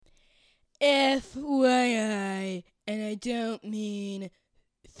FYI, and I don't mean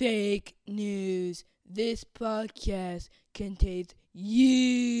fake news, this podcast contains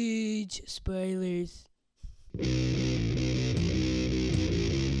huge spoilers.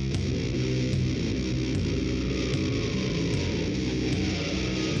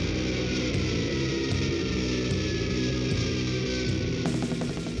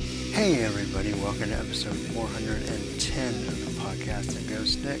 Hey everybody, welcome to episode 410 of the podcast that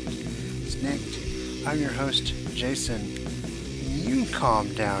goes Snikt. I'm your host, Jason. You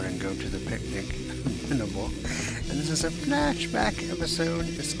calm down and go to the picnic. Minimal. And this is a flashback episode.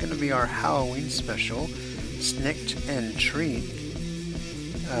 It's going to be our Halloween special, Snikt and Treat,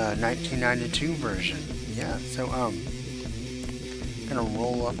 1992 version. Yeah, so gonna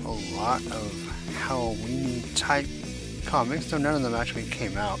roll up a lot of Halloween type comics, though none of them actually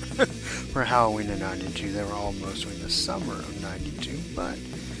came out for Halloween in 92. They were all mostly the summer of 92, but,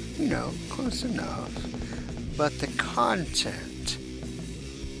 you know, close enough. But the content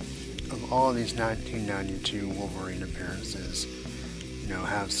of all these 1992 Wolverine appearances, you know,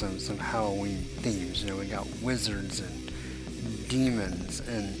 have some Halloween themes. You know, we got wizards and demons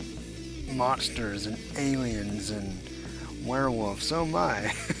and monsters and aliens and werewolves, oh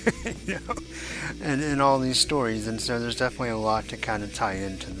my, you know, and all these stories, and so there's definitely a lot to kind of tie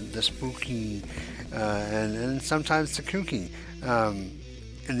into the spooky and sometimes the kooky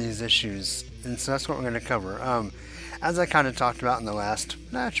in these issues, and so that's what we're going to cover. As I kind of talked about in the last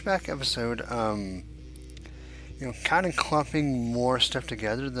flashback episode, you know, kind of clumping more stuff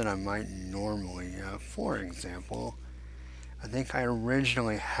together than I might normally. For example, I think I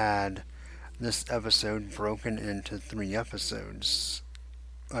originally had this episode broken into 3 episodes,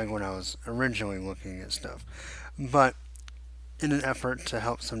 like when I was originally looking at stuff. But in an effort to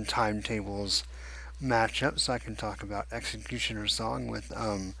help some timetables match up so I can talk about Executioner Song with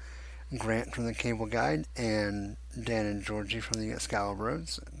Grant from the Cable Guide and Dan and Georgie from the Excalibur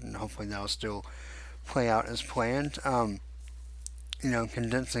Roads, and hopefully that'll still play out as planned. You know,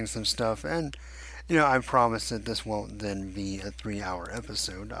 condensing some stuff, and you know, I promise that this won't then be a 3-hour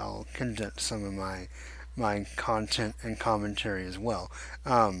episode. I'll condense some of my content and commentary as well.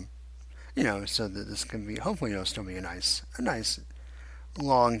 You know, so that this can be, hopefully it'll still be a nice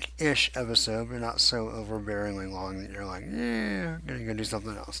long-ish episode, but not so overbearingly long that you're like, yeah, I'm gonna go do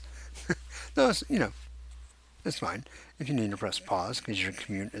something else. Those, you know, it's fine. If you need to press pause because your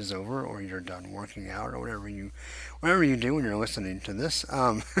commute is over or you're done working out or whatever you do when you're listening to this,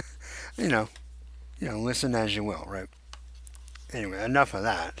 you know, listen as you will, right? Anyway, enough of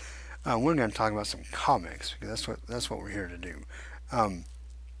that. We're going to talk about some comics because that's what we're here to do.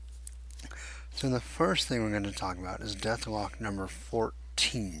 So the first thing we're going to talk about is Deathlock number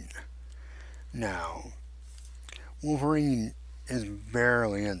 14. Now, Wolverine is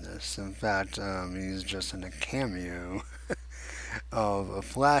barely in this. In fact, he's just in a cameo of a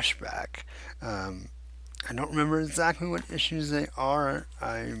flashback. I don't remember exactly what issues they are.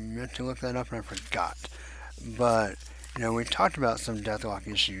 I meant to look that up and I forgot. But, you know, we talked about some Deathlock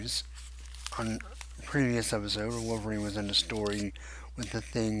issues on a previous episode where Wolverine was in a story with the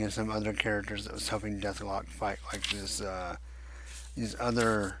Thing and some other characters that was helping Deathlock fight like this guy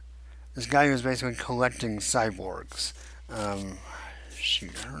who was basically collecting cyborgs.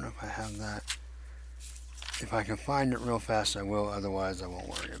 Shoot, I don't know if I have that. If I can find it real fast, I will. Otherwise, I won't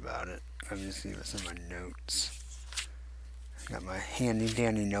worry about it. Let me see what's in my notes. Got my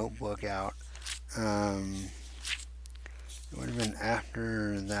handy-dandy notebook out. It would have been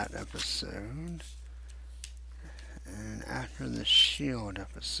after that episode. And after the Shield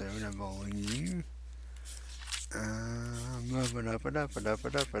episode, I believe.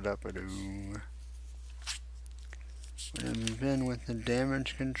 Would have been with the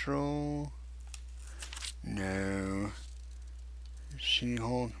damage control. No.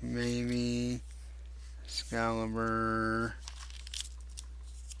 She-Hulk, maybe. Excalibur.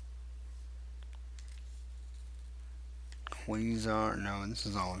 Quasar. No, this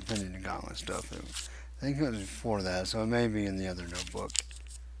is all Infinity Gauntlet stuff. I think it was before that, so it may be in the other notebook.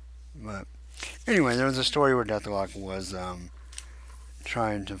 But anyway, there was a story where Deathlock was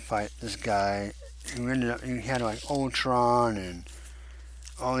trying to fight this guy who he had like Ultron and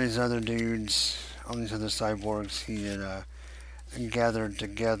all these other dudes, all these other cyborgs he had gathered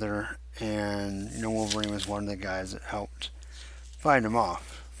together, and you know, Wolverine was one of the guys that helped fight him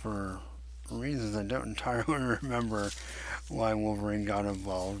off for reasons I don't entirely remember why Wolverine got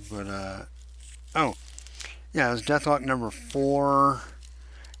involved, but oh yeah, it was Deathlock number 4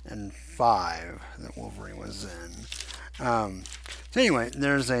 and 5 that Wolverine was in. So anyway,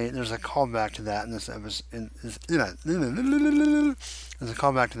 there's a callback to that in this episode. There's a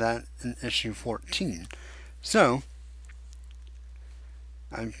callback to that in issue 14. So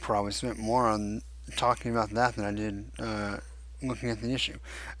I probably spent more on talking about that than I did looking at the issue.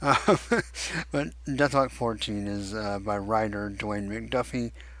 Uh, but Deathlock 14 is by writer Dwayne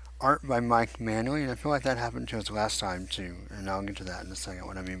McDuffie, art by Mike Manley, and I feel like that happened to us last time too, and I'll get to that in a second,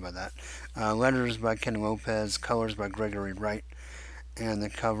 what I mean by that. Letters by Ken Lopez, colors by Gregory Wright, and the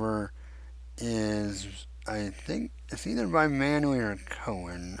cover is, I think, it's either by Manley or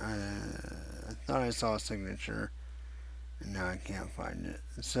Cohen. I thought I saw a signature, and now I can't find it.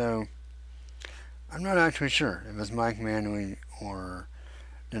 So, I'm not actually sure if it's Mike Manley or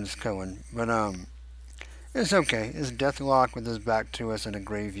Dennis Cohen, but it's okay. It's Deathlock with his back to us in a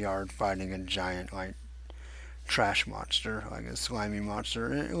graveyard fighting a giant, like, trash monster, like a slimy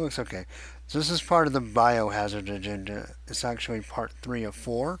monster. It looks okay. So this is part of the biohazard agenda. It's actually part 3 of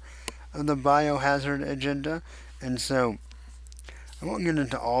 4 of the biohazard agenda, and so I won't get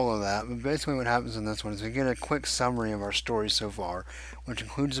into all of that, but basically what happens in this one is we get a quick summary of our story so far, which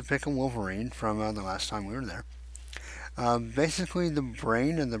includes a pick of Wolverine from the last time we were there. Basically, the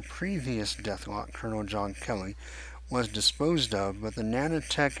brain of the previous Deathlock, Colonel John Kelly, was disposed of, but the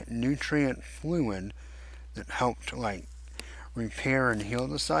nanotech nutrient fluid that helped, like, repair and heal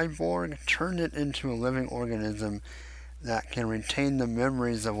the cyborg turned it into a living organism that can retain the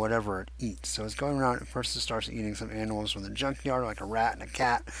memories of whatever it eats. So it's going around, at first it starts eating some animals from the junkyard, like a rat and a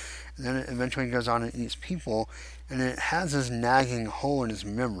cat, and then it eventually goes on and eats people, and it has this nagging hole in its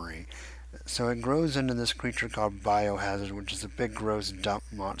memory. So it grows into this creature called Biohazard, which is a big, gross dump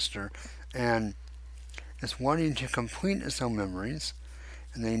monster, and it's wanting to complete its own memories,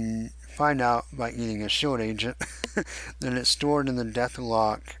 and they find out by eating a shield agent that it's stored in the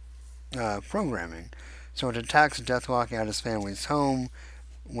Deathlock programming. So it attacks Deathlock at his family's home,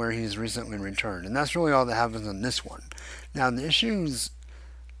 where he's recently returned. And that's really all that happens in this one. Now, the issues...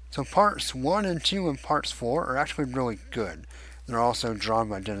 So parts 1 and 2 and parts 4 are actually really good. They're also drawn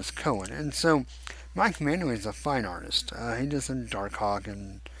by Dennis Cohen. And so Mike Manley is a fine artist. He does some Darkhawk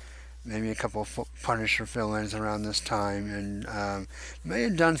and maybe a couple of Punisher fill-ins around this time. And may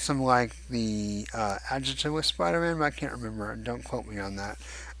have done some, like, the Adjective with Spider-Man, but I can't remember. Don't quote me on that.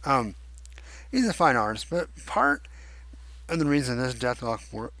 He's a fine artist, but part of the reason this Deathlock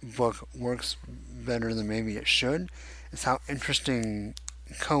book works better than maybe it should is how interesting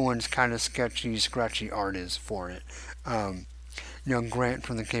Cohen's kind of sketchy, scratchy art is for it. Grant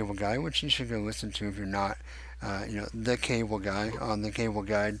from The Cable Guy, which you should go listen to if you're not, The Cable Guy on The Cable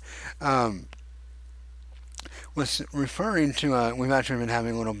Guide, was referring to, we've actually been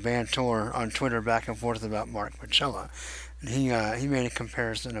having a little banter on Twitter back and forth about Mark Pacella. He made a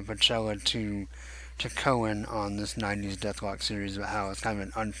comparison of Pacella to Cohen on this 90s Deathlock series about how it's kind of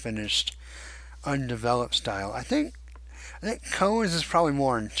an unfinished, undeveloped style. I think Cohen's is probably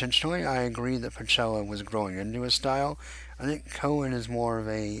more intentionally. I agree that Pacella was growing into his style. I think Cohen is more of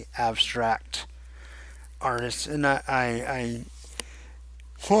a abstract artist, and I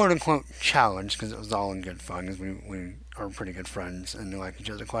quote unquote challenge, because it was all in good fun, because we are pretty good friends and like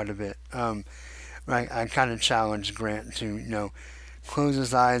each other quite a bit. I kind of challenged Grant to, close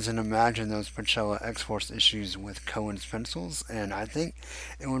his eyes and imagine those Pacella X-Force issues with Cohen's pencils, and I think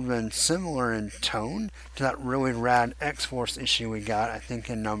it would have been similar in tone to that really rad X-Force issue we got, I think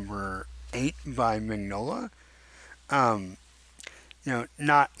in number 8 by Mignola.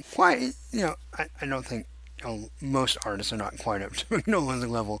 Not quite, I don't think most artists are not quite up to Mignola's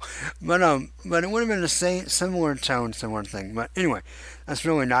level, but it would have been the same, similar tone, similar thing. But anyway, that's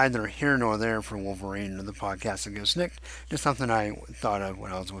really neither here nor there for Wolverine or the podcast that goes Snikt. Just something I thought of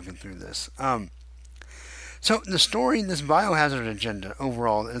when I was looking through this. So the story, this biohazard agenda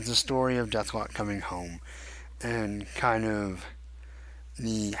overall, is the story of Deathlock coming home, and kind of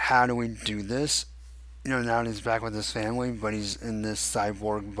the how do we do this? Now that he's back with his family, but he's in this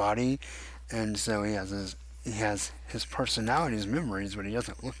cyborg body, and so he has his personality, his memories, but he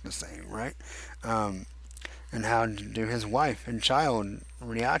doesn't look the same, right? And how do his wife and child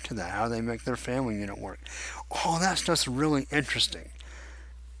react to that? How do they make their family unit work? All that stuff's really interesting.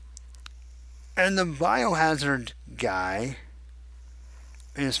 And the biohazard guy,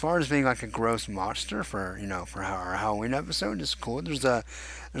 as far as being like a gross monster for our Halloween episode, is cool. There's a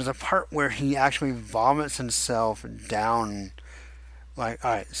part where he actually vomits himself down. Like,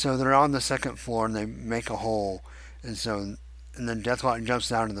 alright, so they're on the second floor and they make a hole, and then Deathlock jumps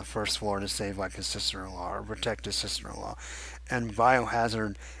down to the first floor to save, like, his sister-in-law, or protect his sister-in-law, and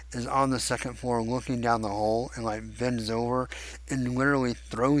Biohazard is on the second floor looking down the hole, and, like, bends over, and literally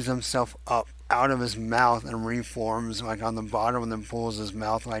throws himself up out of his mouth and reforms like on the bottom and then pulls his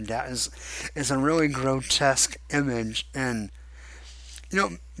mouth like that is a really grotesque image. And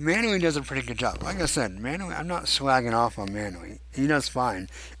Manly does a pretty good job. Like I said, Manly, I'm not slagging off on Manly. He does fine.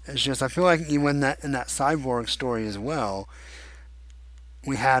 It's just I feel like even in that cyborg story as well,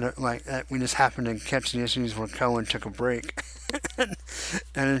 we had we just happened to catch the issues where Cohen took a break, and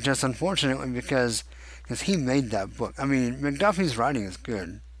it's just unfortunately because he made that book. I mean, McDuffie's writing is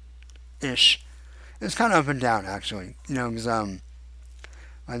good, ish. It's kind of up and down actually, because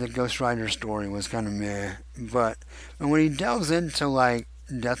like the Ghost Rider story was kind of meh, but when he delves into like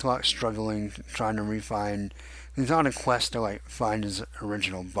Deathlock struggling, trying to refine, he's on a quest to like find his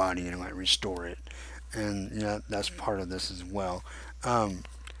original body and like restore it, and that's part of this as well. All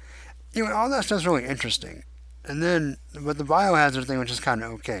that stuff's really interesting. And then, but the biohazard thing, which is kind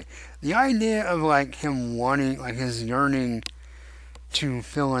of okay. The idea of like him wanting, like his yearning to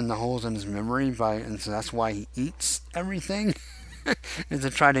fill in the holes in his memory and so that's why he eats everything, is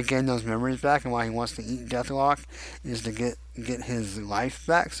to try to gain those memories back, and why he wants to eat Deathlock is to get his life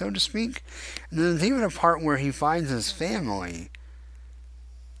back, so to speak. And then there's even a part where he finds his family.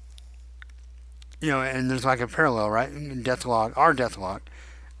 And there's like a parallel, right? Our Deathlock,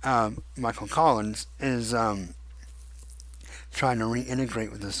 Michael Collins, is trying to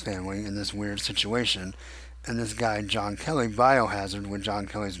reintegrate with his family in this weird situation. And this guy, John Kelly, Biohazard, with John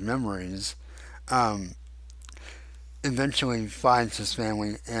Kelly's memories, eventually finds his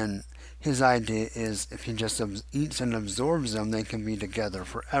family, and his idea is if he just eats and absorbs them, they can be together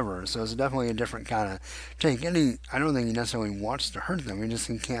forever. So it's definitely a different kind of take. And I don't think he necessarily wants to hurt them.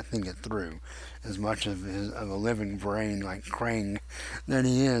 He can't think it through. As much of a living brain like Krang that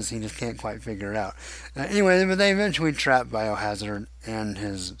he is, he just can't quite figure it out. Anyway, but they eventually trap Biohazard and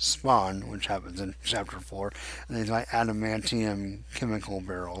his spawn, which happens in Chapter 4. And these like adamantium chemical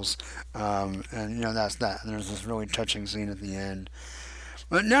barrels. And that's that. And there's this really touching scene at the end.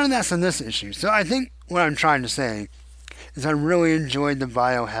 But none of that's in this issue. So I think what I'm trying to say is I really enjoyed the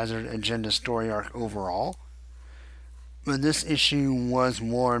Biohazard agenda story arc overall. But this issue was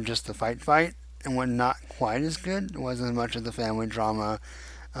more of just the fight, and was not quite as good. It wasn't as much of the family drama.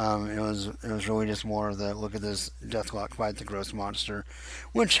 It was really just more of the look at this Deathlock fight the gross monster,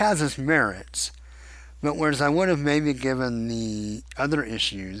 which has its merits. But whereas I would have maybe given the other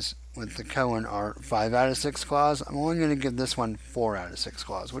issues with the Cohen art 5 out of 6 claws, I'm only going to give this one 4 out of 6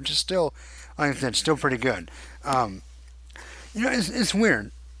 claws, which is still, like I said, still pretty good. It's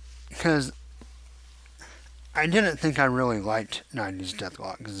weird because I didn't think I really liked 90s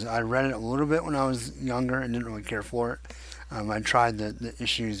Deathlock because I read it a little bit when I was younger and didn't really care for it. I tried the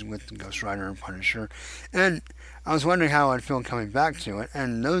issues with Ghost Rider and Punisher, and I was wondering how I'd feel coming back to it.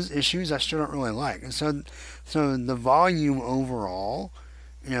 And those issues I still don't really like. And so the volume overall,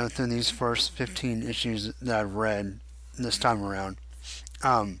 through these first 15 issues that I've read this time around,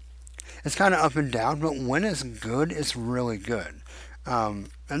 it's kind of up and down. But when it's good, it's really good. And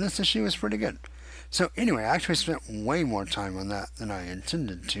this issue is pretty good. So anyway, I actually spent way more time on that than I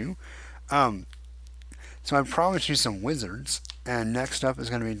intended to. So I promised you some wizards, and next up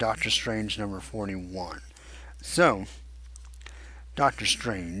is going to be Doctor Strange number 41. So, Doctor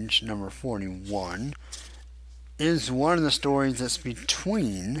Strange number 41 is one of the stories that's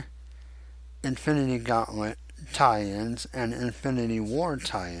between Infinity Gauntlet tie-ins and Infinity War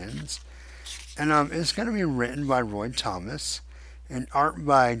tie-ins. And it's going to be written by Roy Thomas and art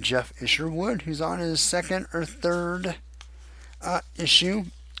by Jeff Isherwood, who's on his second or third issue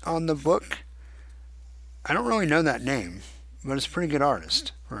on the book. I don't really know that name, but it's a pretty good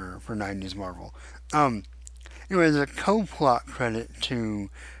artist for 90s Marvel. Anyway, there's a co-plot credit to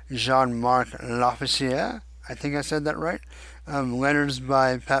Jean-Marc Lafayette. I think I said that right. Letters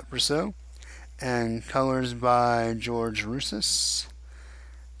by Pat Brousseau and colors by George Roussos.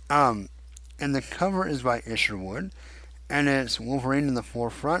 And the cover is by Isherwood. And it's Wolverine in the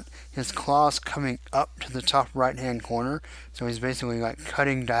forefront, his claws coming up to the top right-hand corner, so he's basically like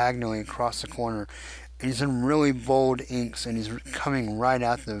cutting diagonally across the corner, and he's in really bold inks, and he's coming right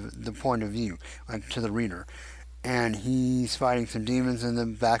at the point of view, like to the reader. And he's fighting some demons in the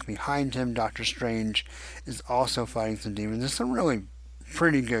back behind him. Doctor Strange is also fighting some demons. It's a really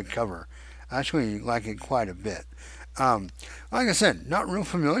pretty good cover. I actually like it quite a bit. Like I said, not real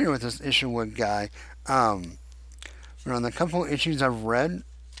familiar with this Isherwood guy. But on the couple of issues I've read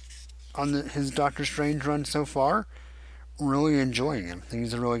on his Doctor Strange run so far, really enjoying him. I think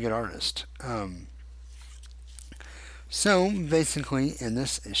he's a really good artist. So, basically, in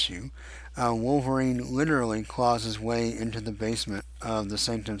this issue, Wolverine literally claws his way into the basement of the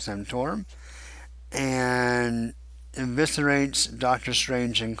Sanctum Sanctorum, and eviscerates Doctor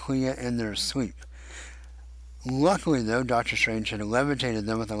Strange and Clea in their sleep. Luckily, though, Doctor Strange had levitated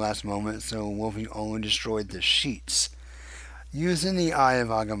them at the last moment, so Wolverine only destroyed the sheets. Using the Eye of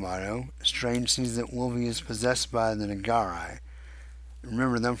Agamotto, Strange sees that Wolverine is possessed by the Nagari.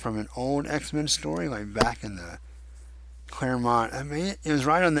 Remember them from an old X-Men story, like back in the Claremont. I mean, it was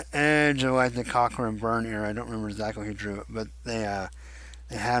right on the edge of like the Cocker and Byrne era. I don't remember exactly who drew it, but they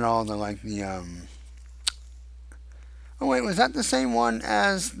had all the like the Oh wait, was that the same one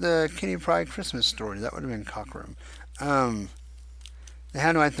as the Kitty Pryde Christmas story? That would have been Cockrum. They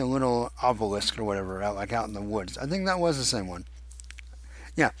had like the little obelisk or whatever out in the woods. I think that was the same one.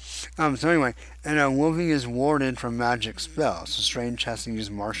 Yeah. So anyway, and Wolvie is warded from magic spells. So Strange has to use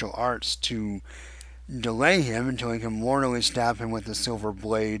martial arts to delay him until he can mortally stab him with the silver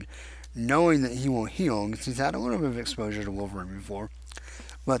blade, knowing that he will heal because he's had a little bit of exposure to Wolverine before.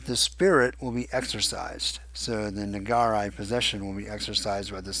 But the spirit will be exorcised. So the Nagari possession will be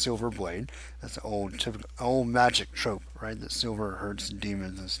exorcised by the silver blade. That's an old magic trope, right? That silver hurts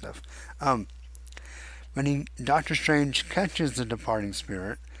demons and stuff. When Doctor Strange catches the departing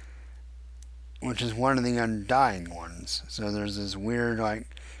spirit, which is one of the Undying Ones. So there's this weird like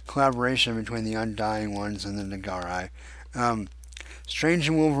collaboration between the Undying Ones and the Nagari. Strange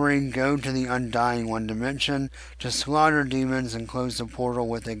and Wolverine go to the Undying One dimension to slaughter demons and close the portal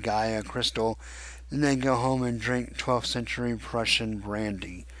with a Gaia crystal. Then they go home and drink 12th century Prussian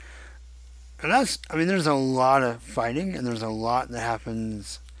brandy. And there's a lot of fighting, and there's a lot that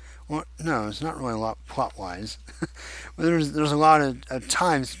happens. Well, no, it's not really a lot plot-wise. But there's a lot of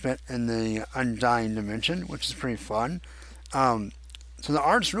time spent in the Undying dimension, which is pretty fun. So the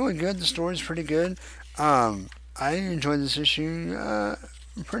art's really good. The story's pretty good. I enjoyed this issue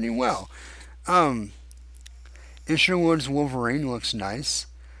pretty well. Isherwood's Wolverine looks nice.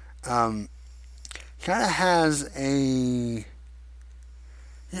 Kind of has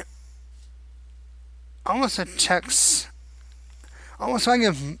almost like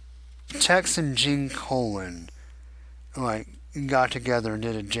if Tex and Gene Colan like got together and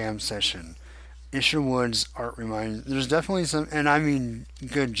did a jam session. Isherwood's art there's definitely some, and I mean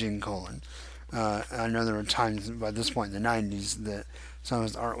good Gene Colan. I know there were times by this point in the 90s that some of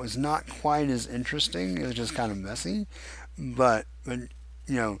his art was not quite as interesting. It was just kind of messy. But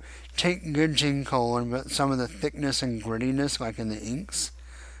take good Gene Colan, but some of the thickness and grittiness, like in the inks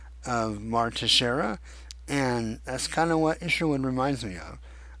of Mar Teixeira, and that's kind of what Isherwood reminds me of.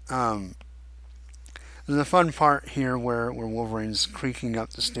 There's a fun part here where Wolverine's creaking up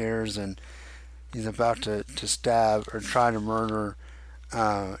the stairs and he's about to stab or try to murder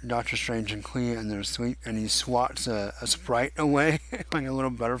Doctor Strange and Clea in their sleep, and he swats a sprite away, like a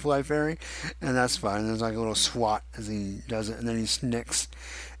little butterfly fairy, and that's fun. There's like a little swat as he does it, and then he snicks.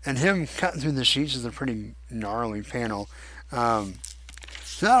 And him cutting through the sheets is a pretty gnarly panel. So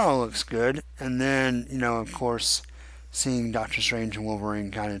that all looks good. And then, of course, seeing Doctor Strange and Wolverine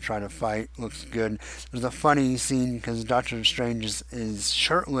kind of try to fight looks good. There's a funny scene because Doctor Strange is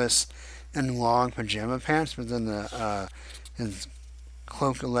shirtless in long pajama pants, but then his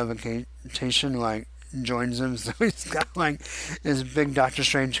cloak of levitation like joins him, so he's got like his big Doctor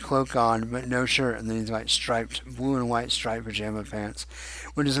Strange cloak on but no shirt, and then he's like striped blue and white striped pajama pants,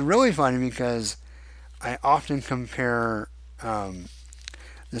 which is really funny because I often compare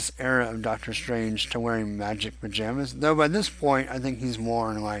this era of Doctor Strange to wearing magic pajamas, though by this point I think he's more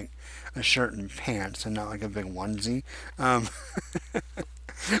in like a shirt and pants and not like a big onesie.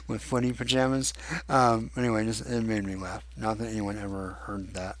 With footy pajamas. Anyway, it made me laugh. Not that anyone ever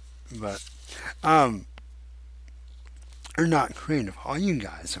heard that, but or not creative. All you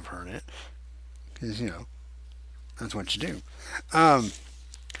guys have heard it, because that's what you do.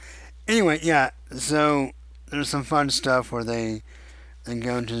 Anyway, yeah. So there's some fun stuff where they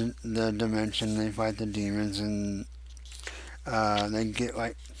go into the dimension, they fight the demons, and they get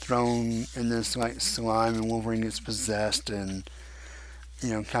like thrown in this like slime, and Wolverine gets possessed, and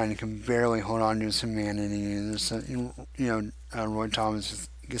kind of can barely hold on to his humanity. And there's Roy Thomas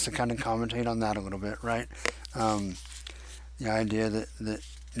gets to kind of commentate on that a little bit, right? The idea that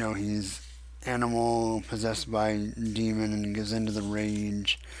he's animal possessed by demon and goes into the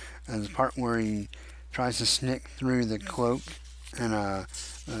rage. And the part where he tries to sneak through the cloak, and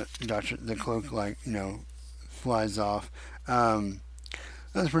the cloak flies off.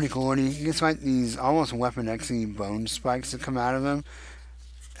 That's pretty cool. And he gets like these almost Weapon X-y bone spikes that come out of him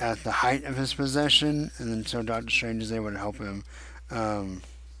at the height of his possession, and then so Doctor Strange is able to help him. Then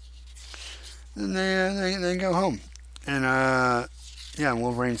they go home, and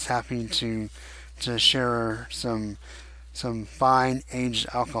Wolverine's happy to share some some fine aged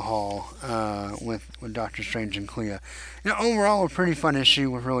alcohol with Doctor Strange and Clea. Overall, a pretty fun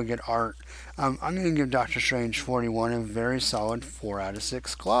issue with really good art. I'm going to give Doctor Strange 41 a very solid 4 out of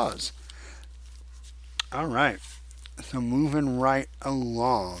 6 claws. All right, so moving right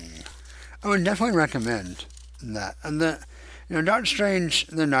along, I would definitely recommend that. And Doctor Strange,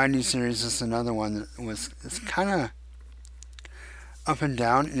 the '90s series, is another one that it's kind of up and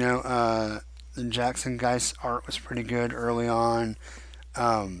down. The Jackson Geist art was pretty good early on.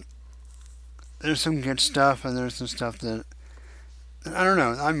 There's some good stuff, and there's some stuff that I don't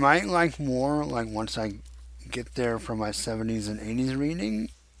know. I might like more, like once I get there from my '70s and '80s reading,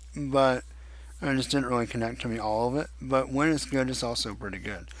 but it just didn't really connect to me all of it. But when it's good, it's also pretty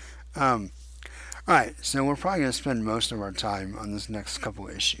good. Alright, so we're probably going to spend most of our time on this next couple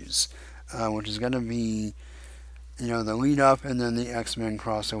issues, which is going to be, the lead up and then the X-Men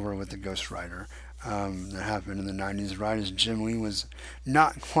crossover with the Ghost Rider that happened in the '90s, right as Jim Lee was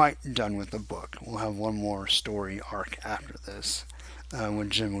not quite done with the book. We'll have one more story arc after this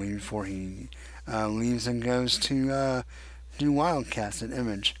with Jim Lee before he leaves and goes to do Wildcats at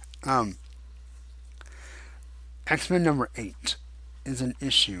Image. X-Men number 8 is an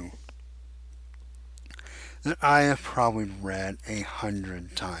issue that I have probably read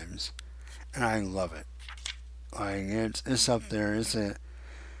 100 times, and I love it. Like it's up there. It's if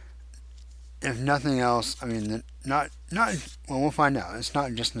nothing else, I mean, not well, we'll find out. It's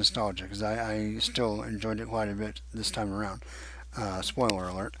not just nostalgia because I still enjoyed it quite a bit this time around. Spoiler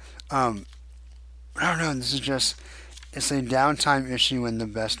alert. I don't know. This is just it's a downtime issue in the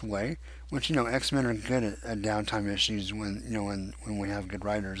best way. Which X-Men are good at downtime issues when when we have good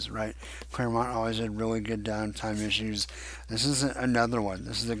writers, right? Claremont always had really good downtime issues. This is another one.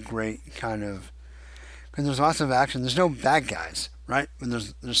 This is a great kind of because there's lots of action. There's no bad guys, right? But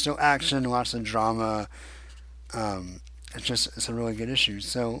there's still action, lots of drama. It's a really good issue.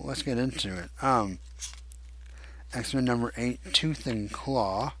 So let's get into it. X-Men number 8, Tooth and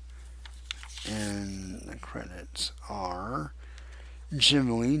Claw, and the credits are.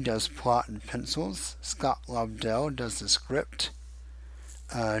 Jim Lee does plot and pencils. Scott Lobdell does the script.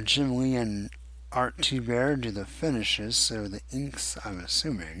 Jim Lee and Art Thibert do the finishes, so the inks, I'm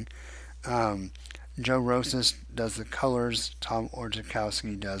assuming. Joe Rosas does the colors. Tom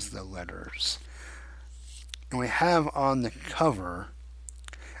Orzechowski does the letters. And we have on the cover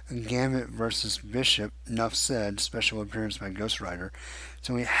Gambit versus Bishop, enough said, special appearance by Ghost Rider.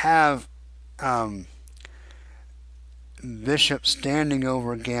 So we have Bishop standing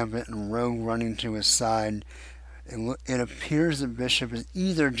over Gambit and Rogue running to his side. It appears that Bishop is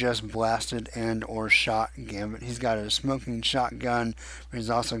either just blasted and or shot Gambit. He's got a smoking shotgun, but he's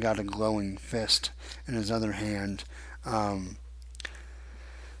also got a glowing fist in his other hand. And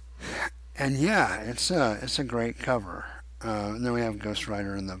yeah, it's a great cover. And then we have Ghost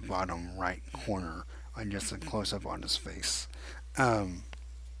Rider in the bottom right corner, and just a close up on his face.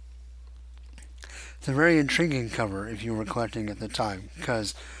 It's a very intriguing cover if you were collecting at the time,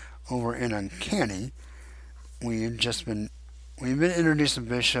 because over in Uncanny, we've been introduced to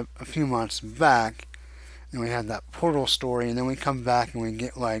Bishop a few months back, and we had that portal story, and then we come back and we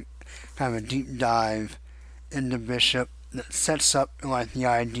get like kind of a deep dive into Bishop that sets up like the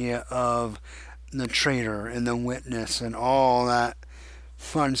idea of the traitor and the witness and all that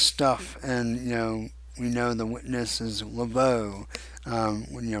fun stuff, and we know the witness is LeBeau.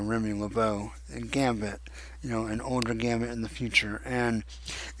 Remy LeBeau and Gambit, an older Gambit in the future, and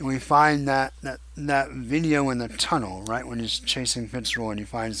we find that video in the tunnel, right when he's chasing Fitzroy, and he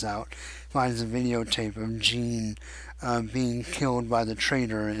finds a videotape of Jean being killed by the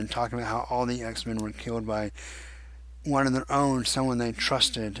traitor, and talking about how all the X-Men were killed by one of their own, someone they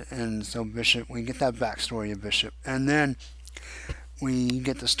trusted, and so Bishop, we get that backstory of Bishop, and then we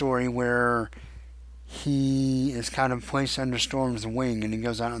get the story where he is kind of placed under Storm's wing, and he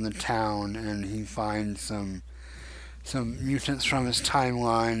goes out in the town and he finds some mutants from his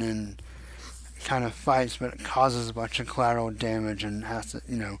timeline and kind of fights, but it causes a bunch of collateral damage and has to,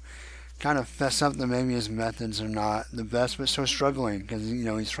 kind of fess up that maybe his methods are not the best, but still struggling because,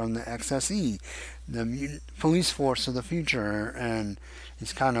 he's from the XSE, the mutant police force of the future, and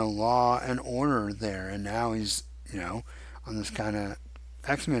he's kind of law and order there, and now he's, on this kind of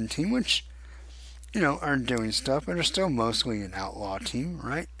X-Men team, which are doing stuff, but are still mostly an outlaw team,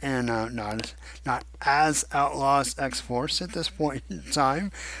 right? And not as outlaw as X-Force at this point in time,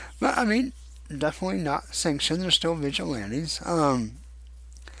 but I mean, definitely not sanctioned. They're still vigilantes.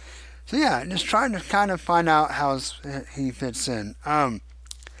 So yeah, just trying to kind of find out how he fits in.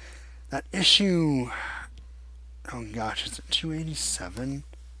 That issue, oh gosh, is it 287?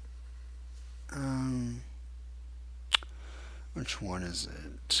 Which one is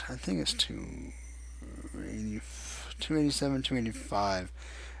it? I think it's 287, 285.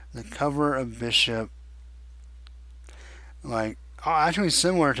 The cover of Bishop, like, oh, actually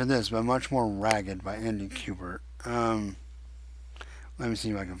similar to this, but much more ragged by Andy Kubert. Let me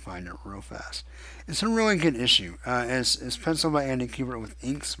see if I can find it real fast. It's a really good issue. It's penciled by Andy Kubert with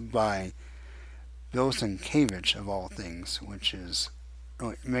inks by Bill Sienkiewicz, of all things, which is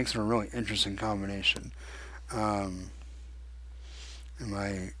really, makes it a really interesting combination. Um, and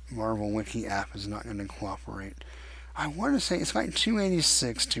my Marvel Wiki app is not going to cooperate. I want to say it's like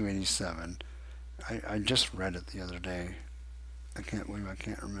 286, 287. I just read it the other day. I can't believe I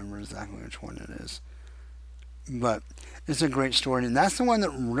can't remember exactly which one it is. But it's a great story, and that's the one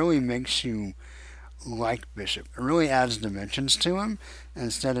that really makes you like Bishop. It really adds dimensions to him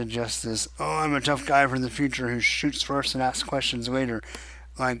instead of just this, oh, I'm a tough guy from the future who shoots first and asks questions later.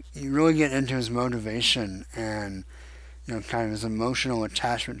 Like, you really get into his motivation and, kind of his emotional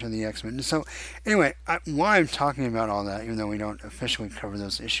attachment to the X-Men. And so, anyway, why I'm talking about all that, even though we don't officially cover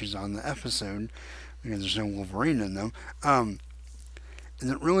those issues on the episode, because there's no Wolverine in them, is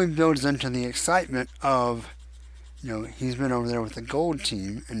it really builds into the excitement of, he's been over there with the gold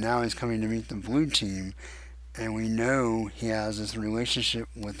team, and now he's coming to meet the blue team, and we know he has this relationship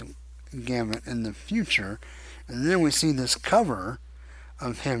with Gambit in the future, and then we see this cover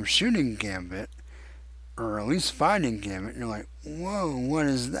of him shooting Gambit, or at least finding Gambit, and you're like, whoa, what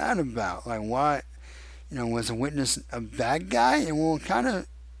is that about? Like, why, was a witness a bad guy? And we'll kind of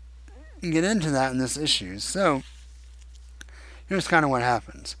get into that in this issue. So, here's kind of what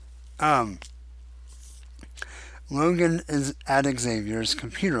happens. Logan is at Xavier's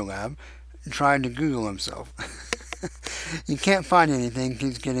computer lab trying to Google himself. He can't find anything.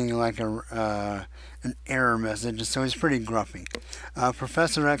 He's getting like an error message, so he's pretty grumpy.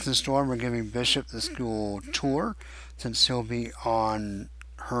 Professor X and Storm are giving Bishop the school tour since he'll be on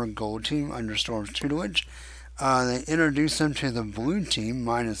her gold team under Storm's tutelage. They introduce him to the blue team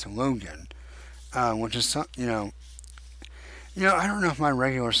minus Logan, which is, I don't know if my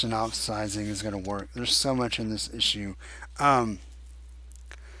regular synopsizing is going to work. There's so much in this issue. Because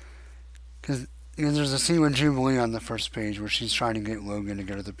there's a scene with Jubilee on the first page where she's trying to get Logan to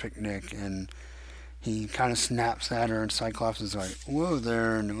go to the picnic, and he kind of snaps at her, and Cyclops is like, whoa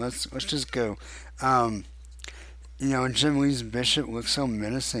there, and let's just go. And Jim Lee's Bishop looks so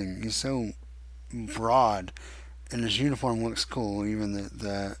menacing. He's so broad. And his uniform looks cool, even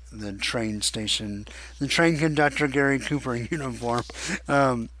the train station, the train conductor Gary Cooper uniform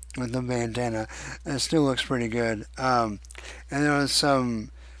with the bandana. It still looks pretty good. And there was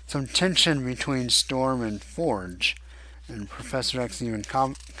some tension between Storm and Forge, and Professor X even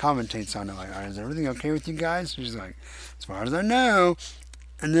commentates on it, like, is everything okay with you guys? She's like, as far as I know.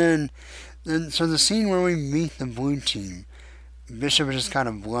 And then so the scene where we meet the blue team, Bishop is just kind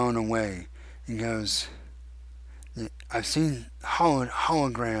of blown away. He goes, I've seen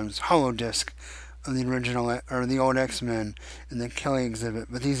holograms, holodisc of the original, or the old X-Men in the Kelly exhibit,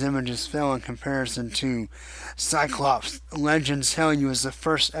 but these images fell in comparison to Cyclops. Legends tell you as the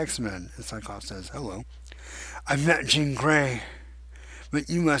first X-Men. And Cyclops says, hello. I've met Jean Grey, but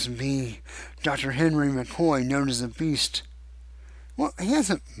you must be Dr. Henry McCoy, known as the Beast. Well, he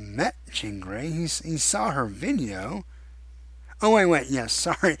hasn't met Jean Grey. He saw her video. Oh, wait, yes,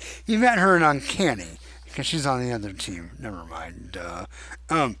 sorry. He met her in Uncanny, because she's on the other team. Never mind, duh.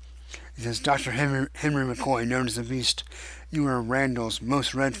 He says, Dr. Henry McCoy, known as the Beast, you are Randall's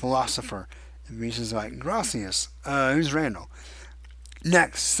most read philosopher. The Beast is like, gracias. Who's Randall?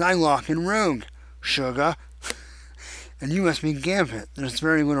 Next, Psylocke and Rogue. Sugar. And you must be Gambit. There's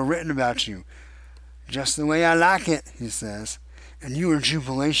very little written about you. Just the way I like it, he says. And you are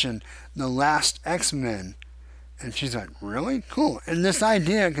Jubilation, the last X-Men. And she's like, really? Cool. And this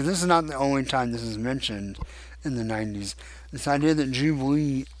idea, because this is not the only time this is mentioned in the 90s, this idea that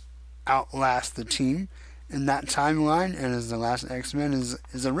Jubilee outlasts the team in that timeline and is the last X-Men is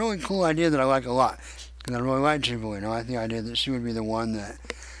a really cool idea that I like a lot. Because I really like Jubilee. And I like the idea that she would be the one that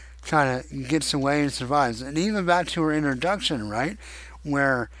kind of gets away and survives. And even back to her introduction, right?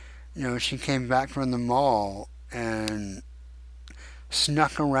 Where, she came back from the mall and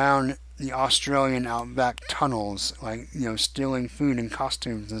snuck around the Australian outback tunnels, like, stealing food and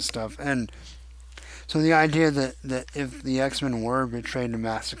costumes and stuff. And so the idea that if the X-Men were betrayed and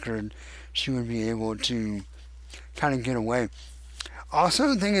massacred, she would be able to kind of get away. Also,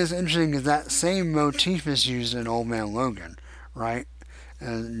 the thing that's interesting is that same motif is used in Old Man Logan, right?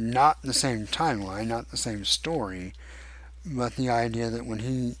 Not the same timeline, not the same story, but the idea that when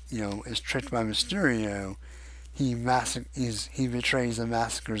he, is tricked by Mysterio, he betrays and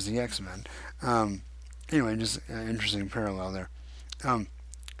massacres the X-Men. And Anyway, just an interesting parallel there. Um,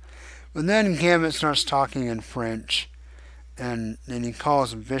 but then Gambit starts talking in French, and then he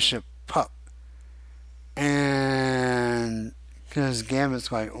calls Bishop pup. And because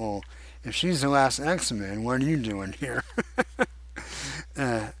Gambit's like, well, if she's the last X-Men, what are you doing here?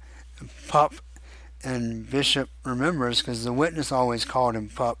 Pup. And Bishop remembers because the witness always called him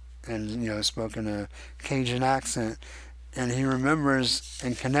pup and, spoke in a Cajun accent. And he remembers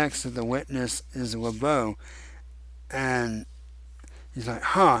and connects that the witness is LeBeau. And he's like,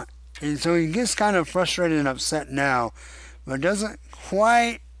 huh. And so he gets kind of frustrated and upset now, but doesn't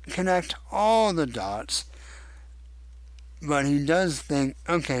quite connect all the dots. But he does think,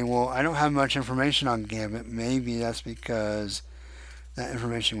 okay, well, I don't have much information on Gambit. Maybe that's because that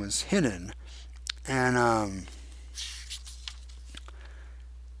information was hidden. And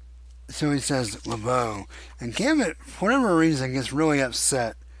so he says LeBeau. And Gambit, for whatever reason, gets really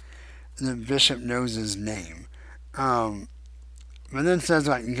upset that Bishop knows his name. But then says,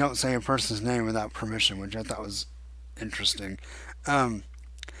 like, you don't say a person's name without permission, which I thought was interesting.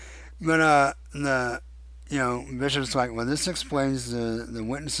 Bishop's like, well, this explains the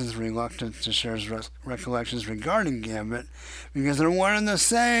witness's reluctance to share his recollections regarding Gambit because they're one and the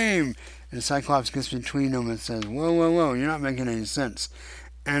same. And Cyclops gets between them and says, whoa, you're not making any sense.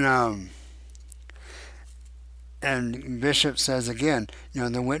 And Bishop says again,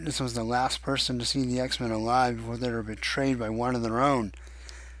 the witness was the last person to see the X-Men alive before they were betrayed by one of their own.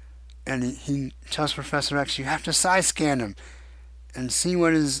 And he tells Professor X, you have to side scan him and see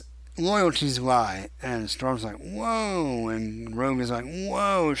what his loyalties lie. And Storm's like, whoa. And Rogue is like,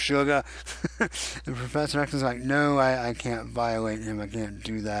 whoa, sugar. And Professor X is like, no, I can't violate him. I can't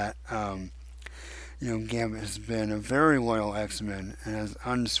do that. Gambit has been a very loyal X-Men and has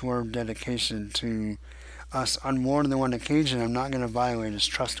unswerved dedication to us on more than one occasion. I'm not going to violate his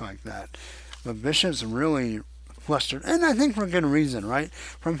trust like that. But Bishop's really flustered, and I think for good reason, right?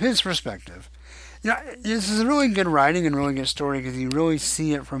 From his perspective. This is really good writing and really good story because you really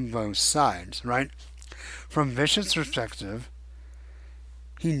see it from both sides, right? From Bishop's perspective,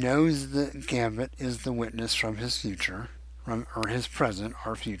 he knows that Gambit is the witness from his future, or his present,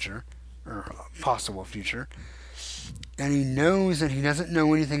 or future, or possible future. And he knows that he doesn't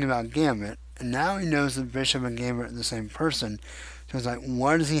know anything about Gambit, and now he knows that Bishop and Gambit are the same person. So it's like,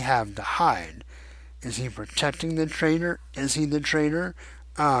 what does he have to hide? Is he protecting the traitor? Is he the traitor?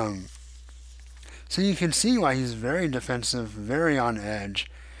 So you can see why he's very defensive, very on edge,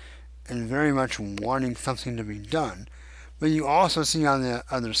 and very much wanting something to be done. But you also see on the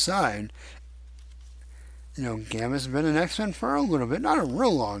other side, Gambit's been an X-Men for a little bit, not a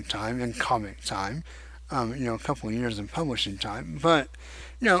real long time in comic time, a couple of years in publishing time, but,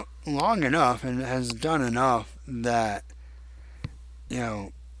 long enough and has done enough that, we're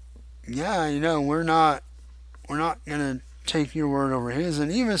not going to take your word over his.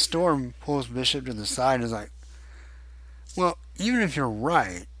 And even Storm pulls Bishop to the side and is like, well, even if you're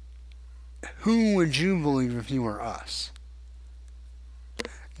right, who would you believe if you were us?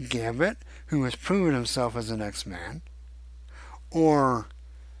 Gambit, who has proven himself as an X-Man, or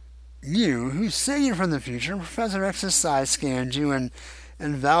you, who's saying from the future, Professor X's side scanned you and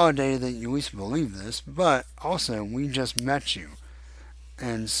validated that you at least believe this, but also we just met you.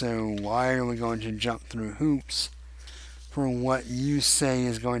 And so why are we going to jump through hoops for what you say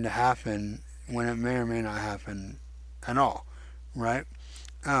is going to happen when it may or may not happen at all, right?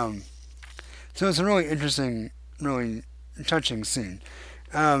 So it's a really interesting, really touching scene.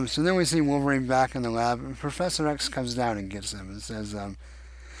 So then we see Wolverine back in the lab, and Professor X comes down and gets him and says,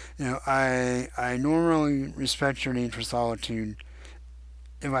 I normally respect your need for solitude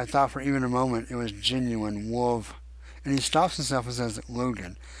if I thought for even a moment it was genuine, Wolf. And he stops himself and says,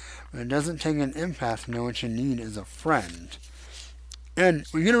 Logan. But it doesn't take an empath to know what you need is a friend. And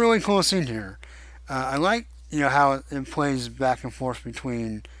we get a really cool scene here. I like, how it plays back and forth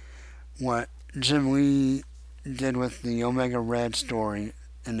between what Jim Lee did with the Omega Red story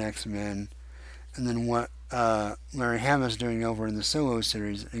in X-Men, and then what Larry Hamill's doing over in the Solo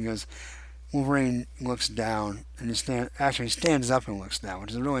series. And he goes, Wolverine looks down, and he stands up and looks down,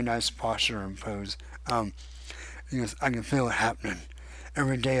 which is a really nice posture and pose. He goes, I can feel it happening.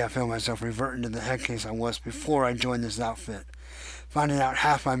 Every day I feel myself reverting to the headcase I was before I joined this outfit. Finding out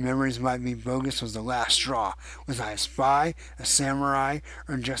half my memories might be bogus was the last straw. Was I a spy, a samurai,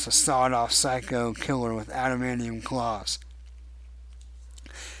 or just a sawed-off psycho killer with adamantium claws?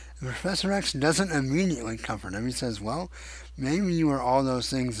 Professor X doesn't immediately comfort him. He says, well, maybe you were all those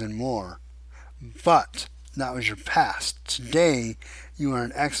things and more. But that was your past. Today, you are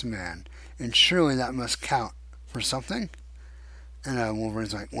an X-Man, and surely that must count for something? And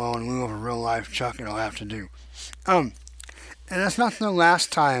Wolverine's like, well, in lieu of a real life Chuck, it'll have to do. And that's not the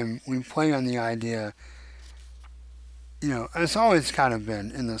last time we play on the idea. It's always kind of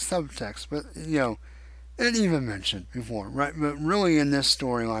been in the subtext, but it even mentioned before, right? But really in this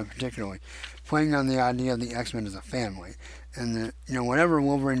storyline particularly, playing on the idea of the X-Men as a family, and that whatever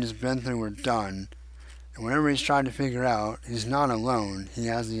Wolverine has been through or done, and whatever he's trying to figure out, he's not alone. He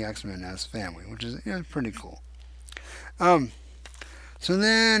has the X-Men as family, which is pretty cool. So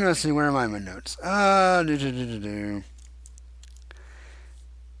then let's see, where am I in my notes?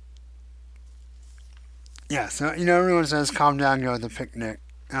 Yeah, so everyone says calm down, go to the picnic.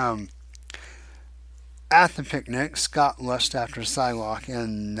 At the picnic, Scott lushed after Psylocke,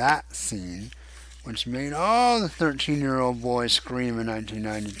 and that scene, which made all the 13-year-old boys scream in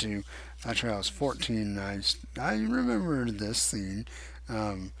 1992. Actually, I was 14, and I remembered this scene.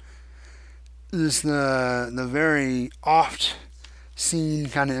 This is the very oft seen,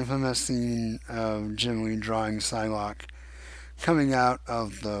 kind of infamous scene of Jim Lee drawing Psylocke coming out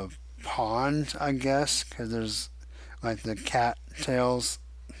of the pond, I guess, because there's like the cat tails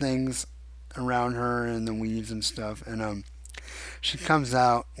things around her and the weeds and stuff, and she comes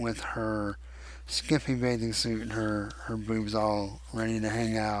out with her skimpy bathing suit and her boobs all ready to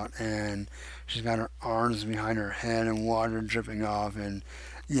hang out, and she's got her arms behind her head and water dripping off, and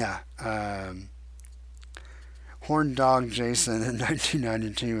Horn Dog Jason in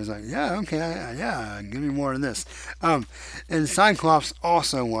 1992 was like, yeah, okay, yeah, give me more of this. And Cyclops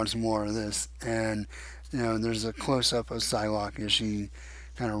also wants more of this, and there's a close-up of Psylocke as she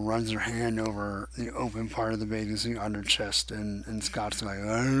kind of runs her hand over the open part of the bathing suit on her chest, and Scott's like,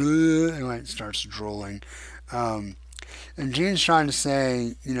 and like starts drooling. And Jean's trying to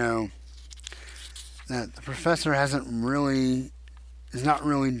say, that the professor is not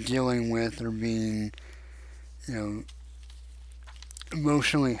really dealing with or being,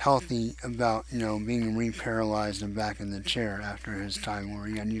 emotionally healthy about, being re-paralyzed and back in the chair after his time where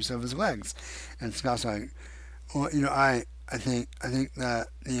he had use of his legs. And Scott's like, well, I think that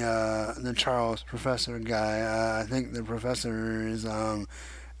the Charles Professor guy, I think the professor is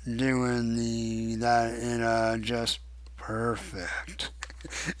doing that in just perfect.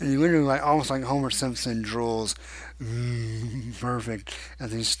 And he literally almost like Homer Simpson drools, perfect,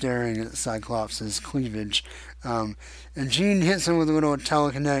 as he's staring at Cyclops' cleavage. And Jean hits him with a little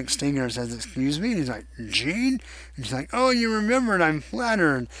telekinetic stinger and says, excuse me? And he's like, Jean? And she's like, oh, you remembered, I'm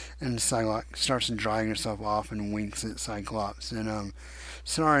flattered. And Psylocke starts drying herself off and winks at Cyclops. And,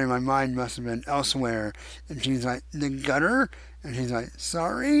 sorry, my mind must have been elsewhere. And Jean's like, the gutter? And he's like,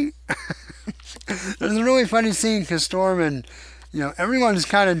 sorry? There's a really funny scene because Storm and everyone's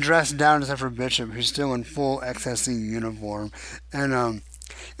kind of dressed down except for Bishop, who's still in full XSE uniform. And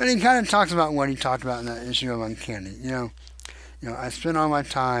he kind of talks about what he talked about in that issue of Uncanny. I spent all my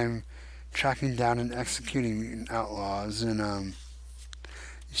time tracking down and executing mutant outlaws. And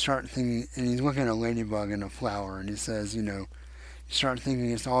you start thinking, and he's looking at a ladybug and a flower, and he says, you start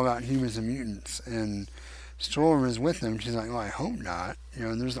thinking it's all about humans and mutants. And Storm is with them. She's like, well, I hope not.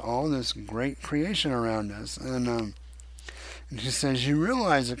 There's all this great creation around us. And she says, you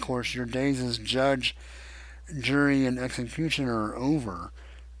realize, of course, your days as judge, jury, and executioner are over.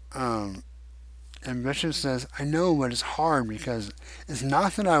 And Bishop says, I know, but it's hard because it's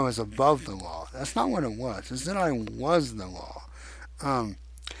not that I was above the law. That's not what it was. It's that I was the law. Then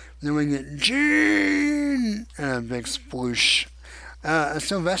we get Jean and a big sploosh. A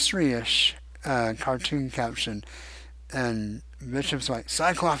Sylvester-ish cartoon caption. And Bishop's like,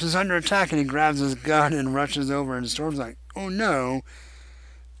 Cyclops is under attack, and he grabs his gun and rushes over, and Storm's like, oh no,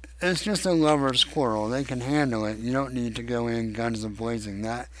 it's just a lover's quarrel. They can handle it. You don't need to go in guns a-blazing.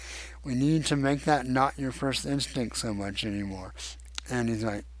 We need to make that not your first instinct so much anymore. And he's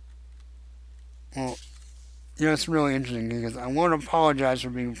like, well, it's really interesting because I won't apologize for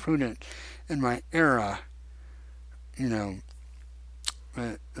being prudent in my era,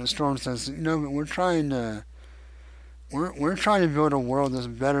 But Storm says, but we're trying to build a world that's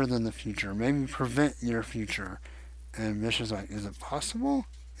better than the future. Maybe prevent your future. And Bishop's like, is it possible?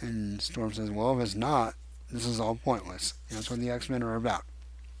 And Storm says, well, if it's not, this is all pointless. That's what the X-Men are about.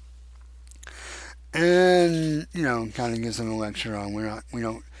 And, kind of gives them a lecture on we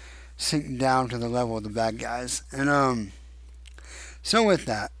don't sink down to the level of the bad guys. And, so with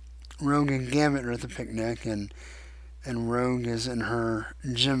that, Rogue and Gambit are at the picnic, and Rogue is in her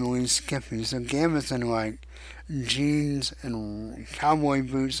Jim Lee skimpy. So Gambit's in, jeans and cowboy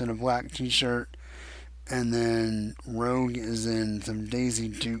boots and a black t-shirt. And then Rogue is in some Daisy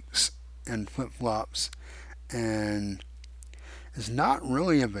Dukes and flip-flops. And it's not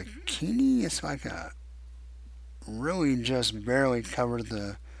really a bikini. It's like a really just barely covered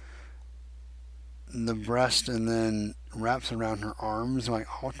the breast and then wraps around her arms like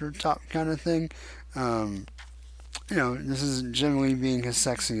halter top kind of thing. Um, this is generally being his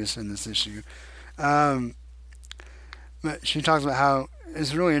sexiest in this issue. Um, but she talks about how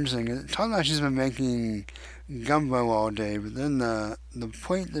it's really interesting. It talks about she's been making gumbo all day, but then the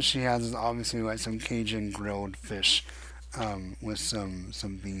plate that she has is obviously like some Cajun grilled fish with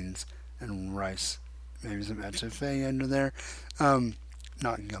some beans and rice, maybe some etouffee under there.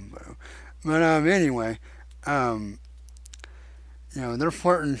 Not gumbo, but anyway, um, they're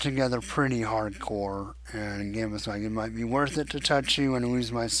flirting together pretty hardcore, and Gambit's like, it might be worth it to touch you and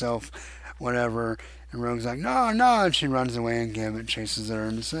lose myself, whatever. And Rogue's like, no, no, and she runs away, and Gambit chases her,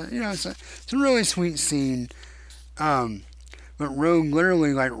 and it's a really sweet scene. But Rogue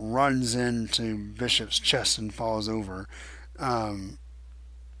literally like runs into Bishop's chest and falls over. And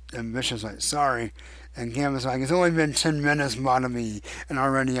Bishop's like, sorry. And Gambit's like, it's only been 10 minutes, Monami, and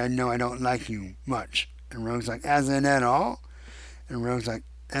already I know I don't like you much. And Rogue's like, as in at all? And Rogue's like,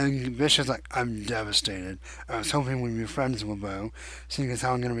 and Bishop's like, I'm devastated. I was hoping we'd be friends, LeBeau, seeing as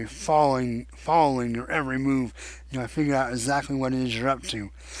how I'm going to be following your every move. I figured out exactly what it is you're up to.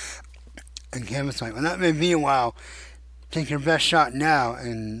 And Gambit's like, well, that may be a while. Take your best shot now.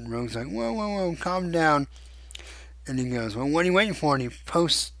 And Rogue's like, whoa, calm down. And he goes, well, what are you waiting for? And he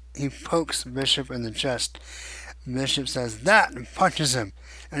pokes Bishop in the chest. Bishop says, that, and punches him.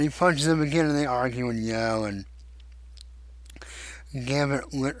 And he punches him again, and they argue and yell, and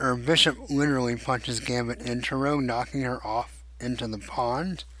Bishop literally punches Gambit into Rogue, knocking her off into the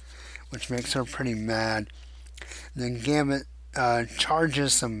pond, which makes her pretty mad. And then Gambit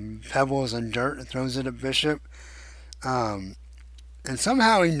charges some pebbles and dirt and throws it at Bishop. And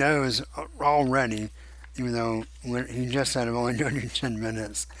somehow he knows already, even though he just said I've only known you 10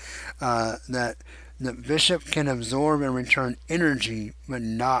 minutes, that Bishop can absorb and return energy, but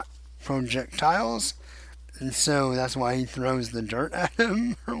not projectiles. And so that's why he throws the dirt at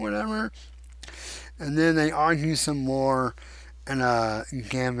him or whatever. And then they argue some more, and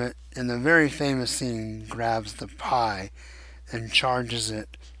Gambit, in the very famous scene, grabs the pie and charges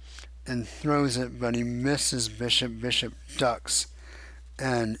it and throws it, but he misses Bishop. Bishop ducks,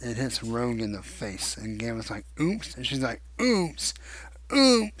 and it hits Rogue in the face. And Gambit's like, oops. And she's like, oops.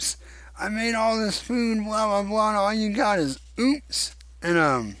 I made all this food, blah, blah, blah, and all you got is oops.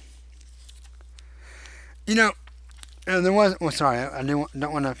 And, there was, sorry, I don't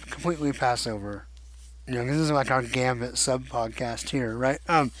want to completely pass over, because this is like our Gambit sub-podcast here, right?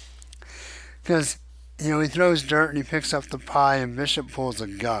 Because, he throws dirt and he picks up the pie and Bishop pulls a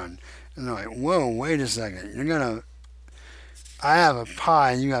gun. And they're like, whoa, wait a second, I have a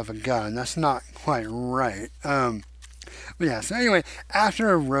pie and you have a gun. That's not quite right. But yeah, so anyway,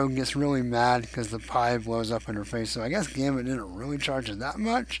 after Rogue gets really mad because the pie blows up in her face, so I guess Gambit didn't really charge it that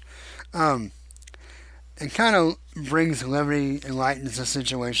much. It kind of brings levity and lightens the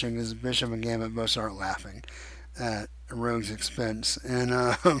situation because Bishop and Gambit both start laughing at Rogue's expense. And,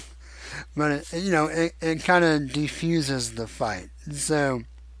 but it kind of diffuses the fight. So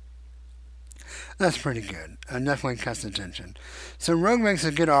that's pretty good. Definitely cuts the tension. So Rogue makes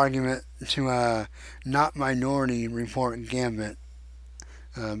a good argument to not minority report Gambit.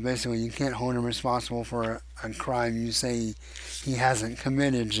 Basically, you can't hold him responsible for a crime you say he hasn't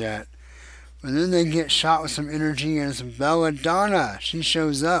committed yet. But then they get shot with some energy, and it's Belladonna. She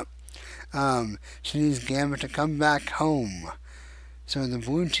shows up. She needs Gambit to come back home. So the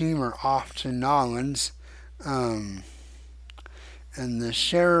blue team are off to Nolans. And the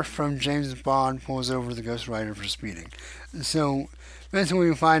sheriff from James Bond pulls over the Ghost Rider for speeding. So basically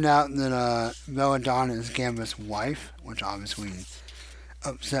we find out that Belladonna is Gambit's wife, which obviously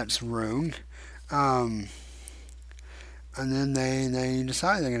upsets Rogue. And then they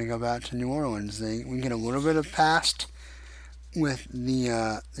decide they're going to go back to New Orleans. We get a little bit of past with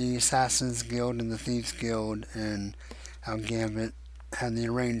the Assassin's Guild and the Thieves Guild, and how Gambit had the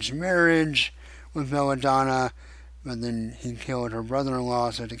arranged marriage with Belladonna, but then he killed her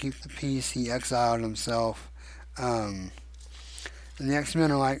brother-in-law, so to keep the peace, he exiled himself. And the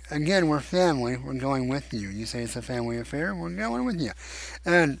X-Men are like, again, we're family, we're going with you. You say it's a family affair, we're going with you.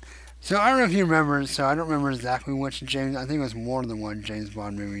 And so I don't know if you remember, so I don't remember exactly which James, I think it was more than one James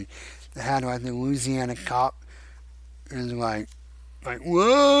Bond movie that had like the Louisiana cop, and like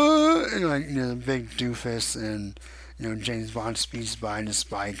what? And like, the big doofus, and James Bond speeds by in his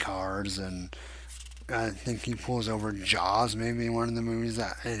spy cars, and I think he pulls over Jaws maybe in one of the movies.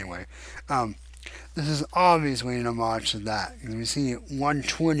 Anyway, this is obviously an homage to that. We see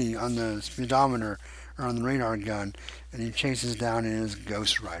 120 on the speedometer or on the radar gun, and he chases down in his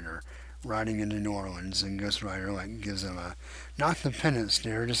Ghost Rider, riding into New Orleans, and Ghost Rider like gives him a not the pendant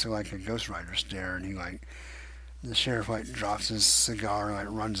stare, just like a Ghost Rider stare, and he like the sheriff like drops his cigar and like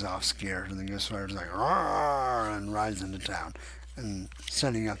runs off scared, and the Ghost Rider's like "Rawr," and rides into town, and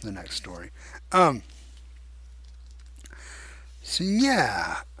setting up the next story. So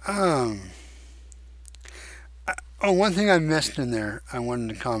yeah. Oh, one thing I missed in there, I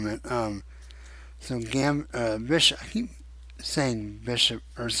wanted to comment. So Bishop, I keep saying Bishop,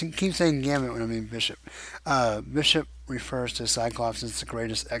 or keep saying Gambit when I mean Bishop. Bishop refers to Cyclops as the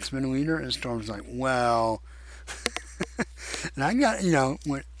greatest X-Men leader, and Storm's like, well, and I got,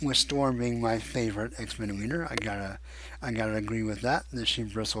 with Storm being my favorite X-Men leader, I gotta agree with that. That she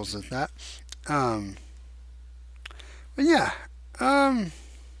bristles at that. But yeah, other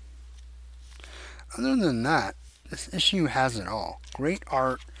than that, this issue has it all. Great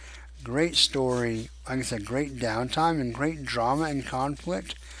art, great story, like I said, great downtime, and great drama and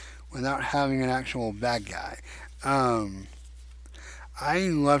conflict without having an actual bad guy. I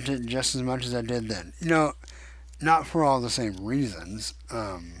loved it just as much as I did then. Not for all the same reasons.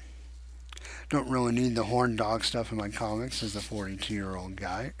 Don't really need the horn dog stuff in my comics as a 42-year-old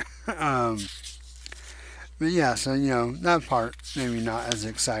guy. But yeah, so, that part maybe not as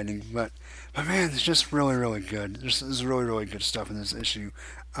exciting, but man, it's just really, really good. There's really, really good stuff in this issue.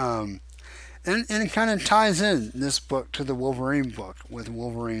 And it kind of ties in this book to the Wolverine book, with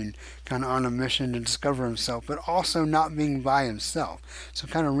Wolverine kind of on a mission to discover himself, but also not being by himself. So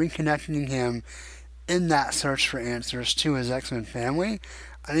kind of reconnecting him in that search for answers to his X-Men family,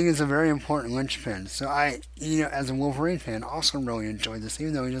 I think is a very important linchpin. So I, as a Wolverine fan, also really enjoyed this,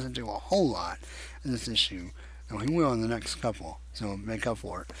 even though he doesn't do a whole lot in this issue. Though he will in the next couple, so make up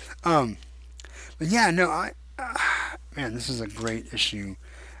for it. But yeah, no, man, this is a great issue.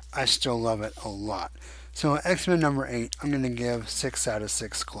 I still love it a lot. So X-Men number 8, I'm going to give 6 out of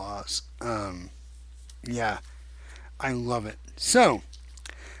 6 claws. Yeah, I love it. So,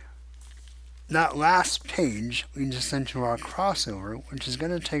 that last page leads us into our crossover, which is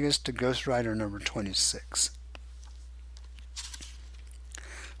going to take us to Ghost Rider number 26.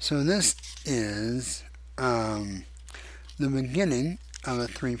 So this is the beginning of a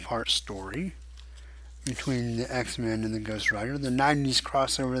 3-part story between the X-Men and the Ghost Rider, the 90s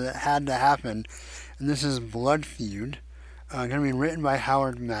crossover that had to happen. And this is Blood Feud. Going to be written by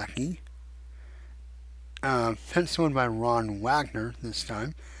Howard Mackey. Penciled by Ron Wagner this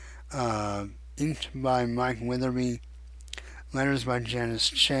time. Inked by Mike Witherby. Letters by Janice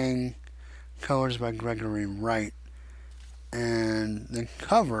Chang. Colors by Gregory Wright. And the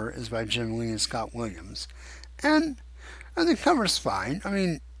cover is by Jim Lee and Scott Williams. And the cover's fine. I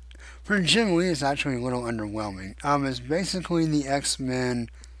mean, for Jim Lee, it's actually a little underwhelming. It's basically the X-Men,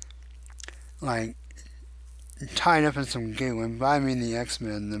 like, tied up in some goo. And by I mean the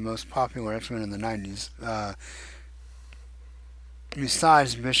X-Men, the most popular X-Men in the 90s,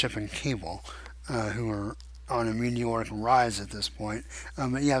 besides Bishop and Cable, who are on a meteoric rise at this point.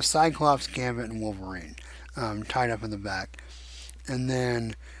 But you have Cyclops, Gambit, and Wolverine tied up in the back. And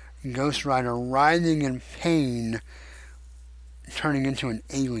then Ghost Rider writhing in pain, turning into an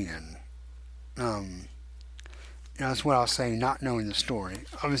alien. That's what I'll say, not knowing the story.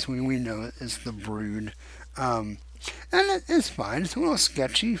 Obviously, we know it's the Brood. And it's fine. It's a little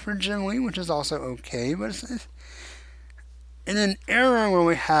sketchy for Jim Lee, which is also okay. But it's in an era where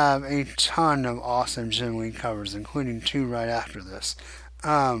we have a ton of awesome Jim Lee covers, including 2 right after this,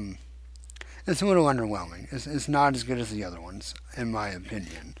 it's a little underwhelming. It's not as good as the other ones, in my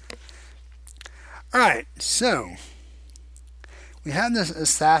opinion. Alright, so we have this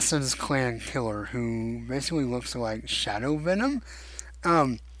Assassin's Clan killer who basically looks like Shadow Venom,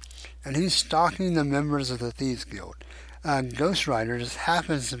 and he's stalking the members of the Thieves Guild. Ghost Rider just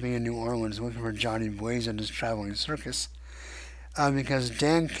happens to be in New Orleans looking for Johnny Blaze and his traveling circus, because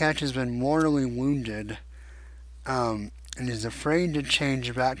Dan Ketch has been mortally wounded, and he's afraid to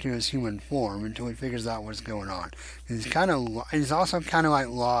change back to his human form until he figures out what's going on. He's also kind of like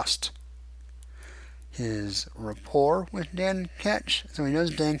lost his rapport with Dan Ketch, so he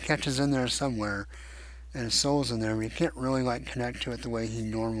knows Dan Ketch is in there somewhere, and his soul's in there, but he can't really like connect to it the way he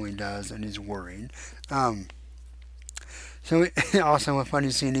normally does, and he's worried. So also a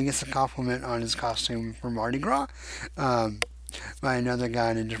funny scene, he gets a compliment on his costume for Mardi Gras, by another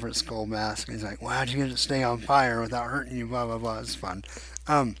guy in a different skull mask. He's like, well, how'd you get it to stay on fire without hurting you, blah, blah, blah. It's fun.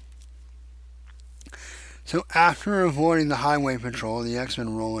 So after avoiding the highway patrol, the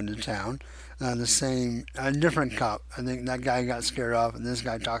X-Men roll into town. A different cop. I think that guy got scared off, and this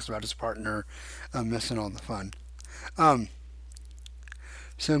guy talks about his partner missing all the fun.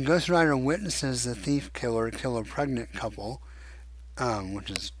 So Ghost Rider witnesses the thief killer kill a pregnant couple, which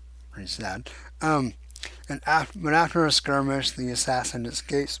is Pretty sad. But after a skirmish, the assassin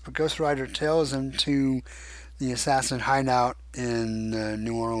escapes, but Ghost Rider tails him to the assassin hideout in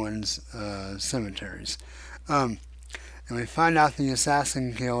New Orleans cemeteries. And we find out the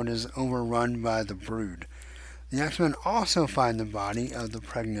assassin guild is overrun by the Brood. The X-Men also find the body of the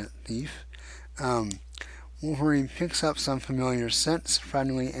pregnant thief. Wolverine picks up some familiar scents,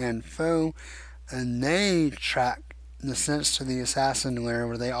 friendly and foe, and they track the scents to the assassin lair,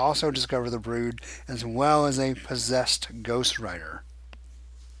 where they also discover the Brood, as well as a possessed Ghost Rider.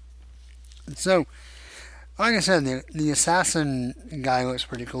 And so, like I said, the assassin guy looks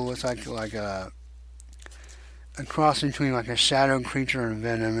pretty cool. Looks like a cross between like a shadow creature and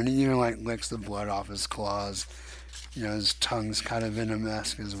Venom, and he even like licks the blood off his claws. You know, his tongue's kind of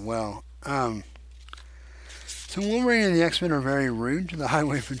Venom-esque as well. So Wolverine and the X-Men are very rude to the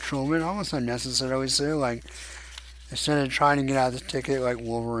highway patrolman, almost unnecessarily so. Like, instead of trying to get out of the ticket, like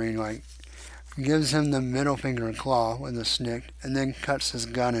Wolverine like gives him the middle finger and claw with a Snikt, and then cuts his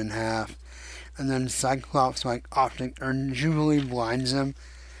gun in half. And then Cyclops like Jubilee blinds him,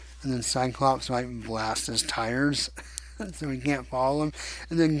 and then Cyclops like blasts his tires so he can't follow him.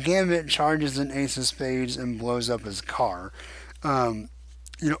 And then Gambit charges an Ace of Spades and blows up his car.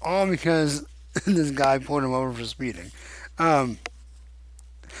 All because this guy pulled him over for speeding.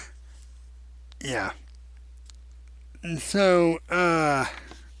 Yeah. And so,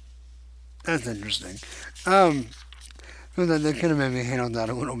 that's interesting. So that they could have maybe handled that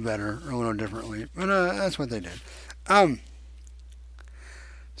a little better or a little differently. But that's what they did.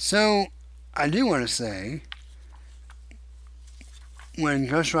 So, I do want to say, when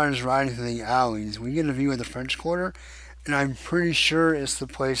Ghost Rider's riding through the alleys, we get a view of the French Quarter, and I'm pretty sure it's the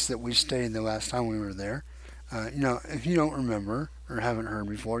place that we stayed the last time we were there. If you don't remember or haven't heard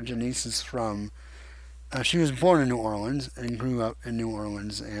before, Janice is from... she was born in New Orleans and grew up in New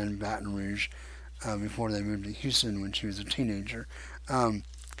Orleans and Baton Rouge before they moved to Houston when she was a teenager.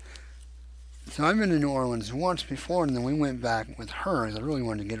 So I've been to New Orleans once before, and then we went back with her, because I really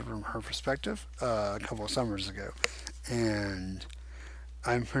wanted to get it from her perspective a couple of summers ago. And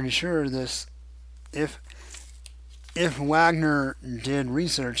I'm pretty sure if Wagner did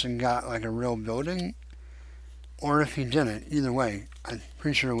research and got like a real building, or if he didn't, either way, I'm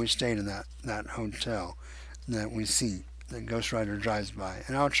pretty sure we stayed in that hotel that we see, that Ghost Rider drives by.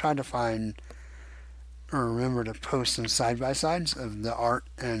 And I'll try to find or remember to post some side-by-sides of the art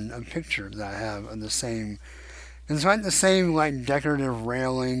and a picture that I have of the same. It's like the same like decorative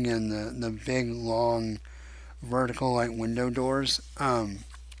railing and the big long vertical like window doors.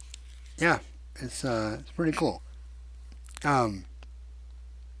 Yeah, it's pretty cool.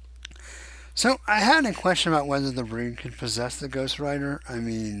 So I had a question about whether the Brood could possess the Ghost Rider. I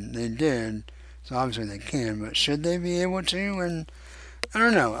mean, they did, so obviously they can, but should they be able to? And I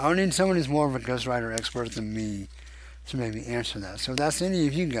don't know. I would need someone who's more of a Ghost Rider expert than me to maybe answer that. So if that's any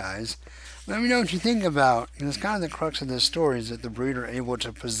of you guys, let me know what you think about. And it's kind of the crux of this story, is that the Brood are able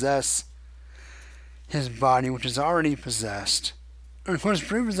to possess his body, which is already possessed. And of course,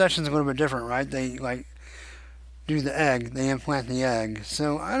 Brood possession is a little bit different, right? They like do the egg, they implant the egg.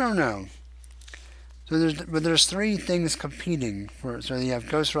 So I don't know. So there's three things competing for. So you have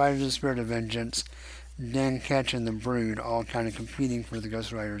Ghost Rider, the Spirit of Vengeance, Dan Ketch, and the Brood, all kind of competing for the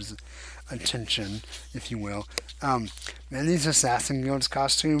Ghost Rider's attention, if you will. Man, these Assassin Guild's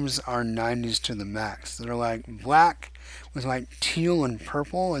costumes are 90s to the max. They're like black with like teal and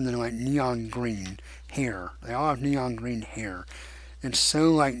purple, and then like neon green hair. They all have neon green hair. It's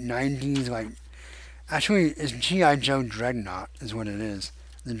so like 90s, like actually it's G.I. Joe Dreadnought is what it is.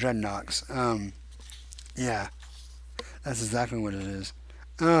 The Dreadnoughts. Yeah, that's exactly what it is.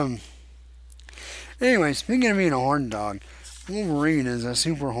 Anyway, speaking of being a horn dog, Wolverine is a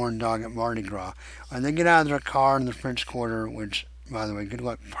super horn dog at Mardi Gras. And they get out of their car in the French Quarter, which, by the way, good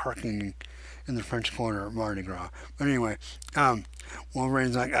luck parking in the French Quarter at Mardi Gras. But anyway,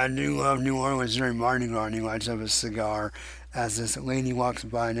 Wolverine's like, I do love New Orleans during Mardi Gras, and he lights up a cigar as this lady walks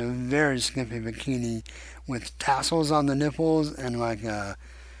by in a very skimpy bikini with tassels on the nipples and like a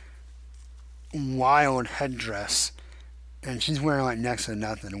wild headdress, and she's wearing like next to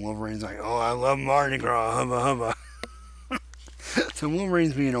nothing, and Wolverine's like, oh, I love Mardi Gras, hubba hubba. So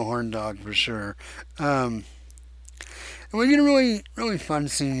Wolverine's being a horn dog for sure. And we get a really, really fun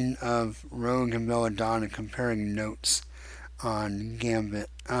scene of Rogue and Belladonna comparing notes on Gambit.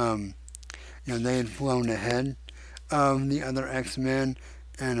 They had flown ahead of the other X-Men,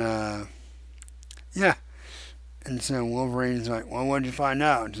 and yeah. And so Wolverine's like, well, what did you find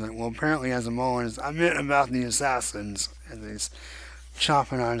out? And she's like, well, apparently as a Mullins, I meant about the assassins. And he's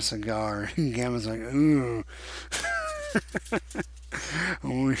chopping on a cigar. And Gambit's like, ooh.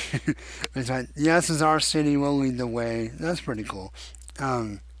 It's like, yes, it's our city. We'll lead the way. That's pretty cool.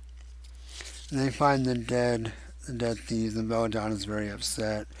 Um, they find the dead thieves, and Belladonna's very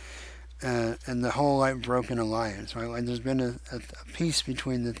upset. And the whole like broken alliance, right? Like there's been a peace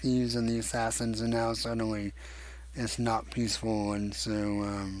between the thieves and the assassins, and now suddenly it's not peaceful, and so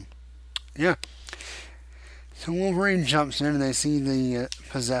yeah. So Wolverine jumps in, and they see the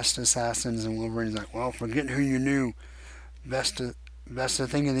possessed assassins, and Wolverine's like, "Well, forget who you knew. Best to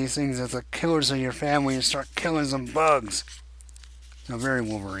think of these things as the killers of your family and start killing some bugs." So very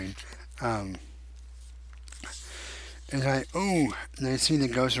Wolverine. Um, and like, oh, and they see the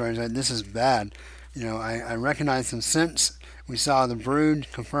Ghost Rider. Like, this is bad. I recognize some scents. We saw the Brood,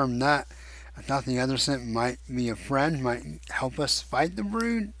 confirmed that. I thought the other scent might be a friend, might help us fight the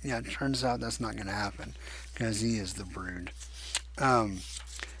Brood. Yeah, it turns out that's not going to happen because he is the Brood. And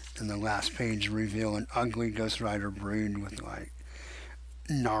the last page reveal an ugly Ghost Rider Brood with like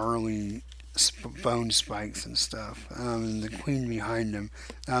gnarly bone spikes and stuff. And the Queen behind him.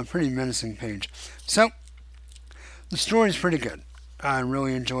 Pretty menacing page. So, the story's pretty good. I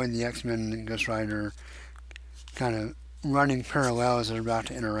really enjoyed the X-Men and Ghost Rider kind of running parallel as they're about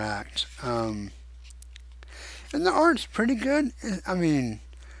to interact. And the art's pretty good. I mean,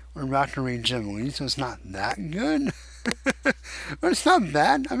 we're about to read Jim Lee, so it's not that good. But it's not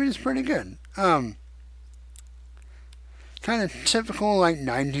bad. I mean, it's pretty good. Kind of typical, like,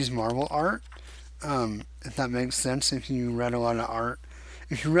 90s Marvel art. If that makes sense, if you read a lot of art.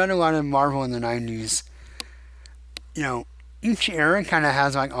 If you read a lot of Marvel in the 90s, each era kind of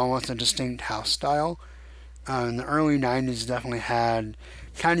has, like, almost a distinct house style. In the early 90s definitely had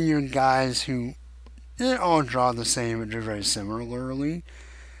kind of your guys who didn't all draw the same, but drew very similarly.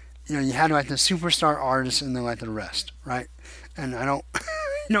 You had like the superstar artists and then like the rest, right? And I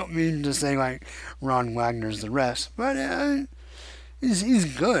don't mean to say like Ron Wagner's the rest, but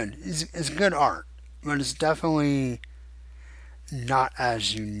he's good. It's good art, but it's definitely not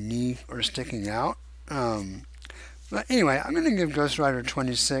as unique or sticking out. But anyway, I'm going to give Ghost Rider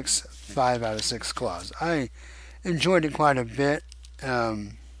 26 5 out of 6 claws. I enjoyed it quite a bit.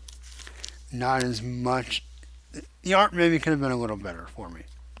 Not as much. The art maybe could have been a little better for me.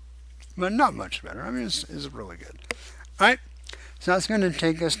 But not much better. I mean, it's really good. Alright, so that's going to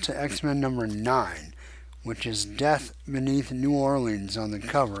take us to X-Men number 9, which is Death Beneath New Orleans on the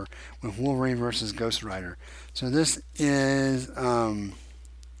cover with Wolverine versus Ghost Rider. So this is the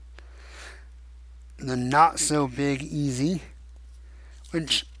Not So Big Easy,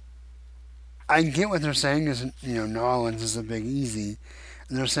 which I get what they're saying is, New Orleans is a big easy,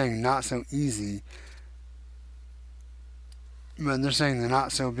 and they're saying not so easy. But they're saying the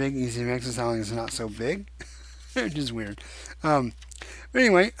Not So Big Easy makes it sound like it's not so big. Which is weird. But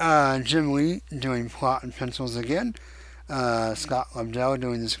anyway, Jim Lee doing plot and pencils again. Scott Lobdell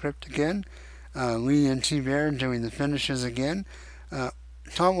doing the script again. Lee and T. Bear doing the finishes again.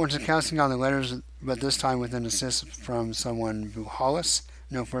 Tom Wojciechowski on the letters, but this time with an assist from someone Hollis,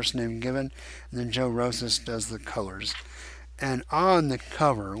 no first name given. And then Joe Rosas does the colors. And on the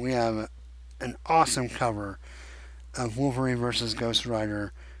cover, we have an awesome cover of Wolverine versus Ghost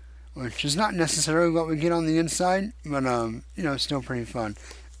Rider, which is not necessarily what we get on the inside, but still pretty fun.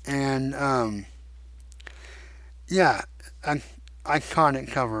 And yeah, an iconic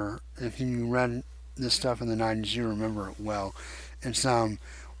cover. If you read this stuff in the 90s, you remember it well. It's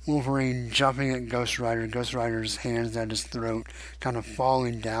Wolverine jumping at Ghost Rider, Ghost Rider's hands at his throat, kind of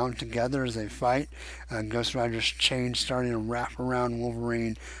falling down together as they fight. Ghost Rider's chain starting to wrap around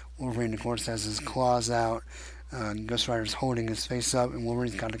Wolverine. Wolverine, of course, has his claws out. Ghost Rider's holding his face up, and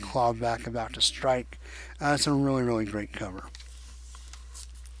Wolverine's got a claw back about to strike. It's a really, really great cover.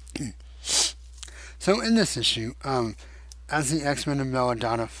 So in this issue, as the X-Men and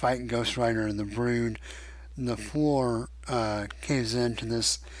Belladonna fight Ghost Rider and the Brood, the floor caves into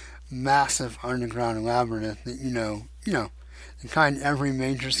this massive underground labyrinth that the kind every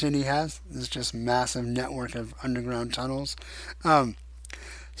major city has. This just massive network of underground tunnels.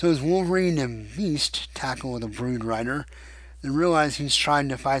 So as Wolverine and Beast tackle the Brood Rider, they realize he's trying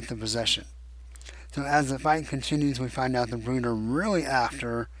to fight the possession. So as the fight continues, we find out the Brood are really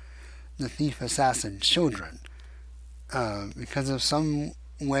after the thief assassin children because of some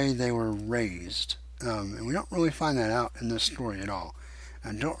way they were raised. And we don't really find that out in this story at all.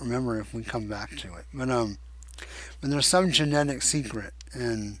 I don't remember if we come back to it. But there's some genetic secret,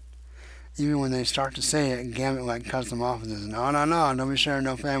 and even when they start to say it, Gambit cuts them off and says, no, don't be sharing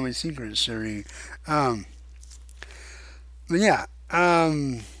no family secrets, Siri. But yeah,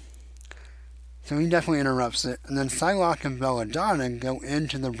 so he definitely interrupts it. And then Psylocke and Belladonna go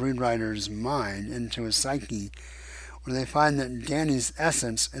into the Brood Rider's mind, into his psyche, where they find that Danny's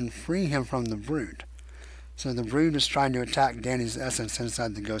essence and free him from the Brood. So the Brood is trying to attack Danny's essence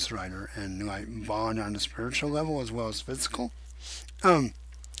inside the Ghost Rider and like bond on a spiritual level as well as physical. But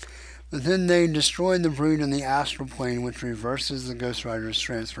then they destroy the Brood in the astral plane, which reverses the Ghost Rider's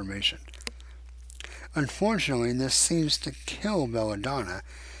transformation. Unfortunately, this seems to kill Belladonna,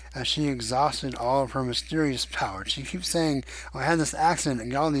 as she exhausted all of her mysterious powers. She keeps saying, oh, I had this accident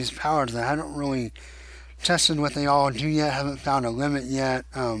and got all these powers and I haven't really tested what they all do yet, haven't found a limit yet.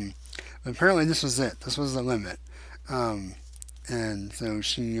 But apparently this was it. This was the limit. And so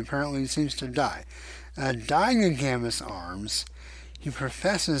she apparently seems to die. Dying in Gambit's arms, he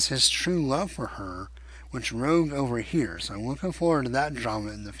professes his true love for her, which Rogue overhears. So I'm looking forward to that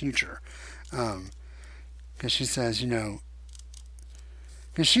drama in the future. Because she says,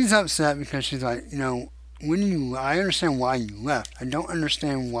 because she's upset because she's like, I understand why you left. I don't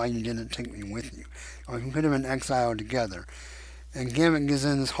understand why you didn't take me with you. Or we could have been exiled together. And Gambit gives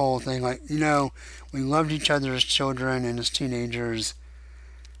in this whole thing like, we loved each other as children and as teenagers.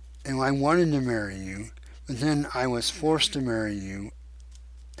 And I wanted to marry you. But then I was forced to marry you.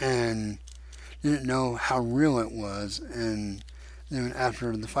 And didn't know how real it was. And then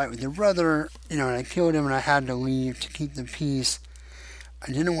after the fight with your brother, and I killed him and I had to leave to keep the peace.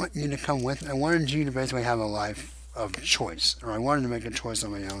 I didn't want you to come with me. I wanted you to basically have a life of choice. Or I wanted to make a choice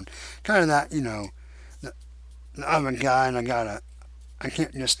on my own. Kind of that, I'm a guy and I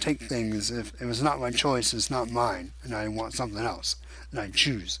can't just take things. If it's not my choice, it's not mine. And I want something else that I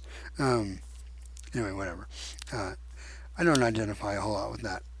choose. Anyway, whatever. I don't identify a whole lot with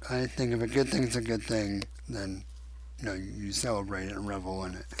that. I think if a good thing's a good thing, then, you celebrate it and revel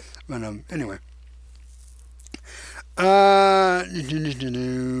in it. But, anyway. Yeah,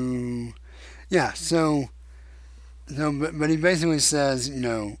 but he basically says,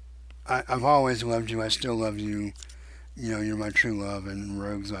 I've always loved you, I still love you, you're my true love, and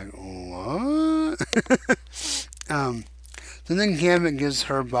Rogue's like, what? So then Gambit gives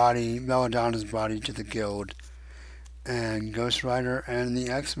her body, Belladonna's body, to the Guild, and Ghost Rider and the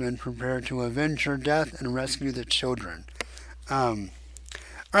X-Men prepare to avenge her death and rescue the children.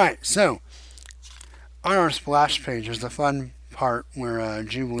 Alright, so, on our splash page, there's the fun part where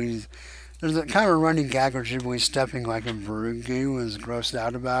Jubilee's, there's a kind of a running gag where Jubilee's stepping like a Barugu and is grossed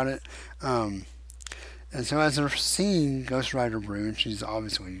out about it. And so as they're seeing Ghost Rider Brew, and she's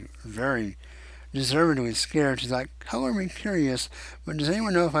obviously very deservedly scared, she's like, color me curious, but does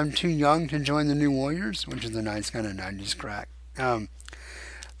anyone know if I'm too young to join the New Warriors? Which is a nice kind of 90s crack.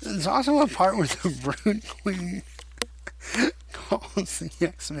 There's also a part where the Brood Queen calls the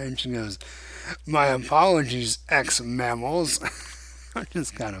X-Men. She goes, my apologies, ex-mammals. Which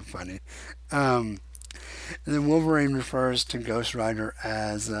is kind of funny. And then Wolverine refers to Ghost Rider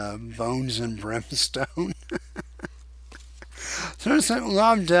as Bones and Brimstone. So it's like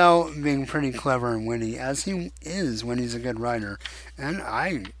Lobdell being pretty clever and witty, as he is when he's a good writer. And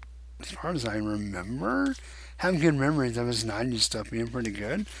I, as far as I remember, have good memories of his 90s stuff being pretty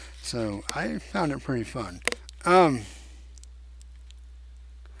good. So I found it pretty fun.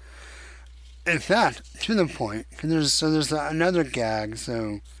 In fact, to the point, there's another gag.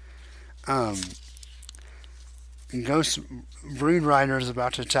 So, Ghost Brood Rider is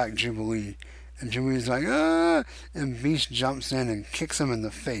about to attack Jubilee, and Jubilee's like, ah! And Beast jumps in and kicks him in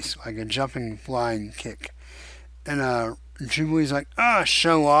the face, like a jumping, flying kick. And Jubilee's like,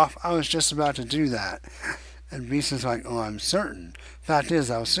 show off, I was just about to do that. And Beast is like, oh, I'm certain. Fact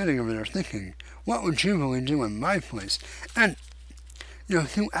is, I was sitting over there thinking, what would Jubilee do in my place? And,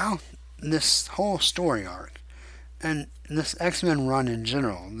 throughout this whole story arc, and this X-Men run in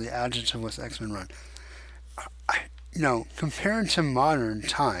general, the adjectiveless X-Men run, compared to modern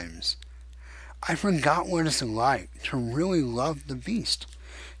times, I forgot what it's like to really love the Beast.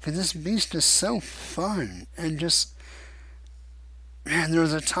 Because this Beast is so fun, and just, man, there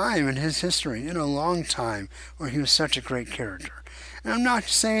was a time in his history, in a long time, where he was such a great character. And I'm not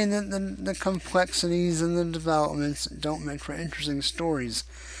saying that the complexities and the developments don't make for interesting stories,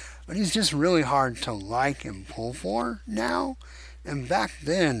 but he's just really hard to like and pull for now. And back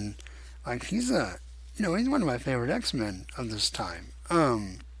then, like, he's one of my favorite X-Men of this time.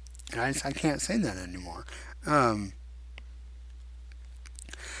 And I can't say that anymore.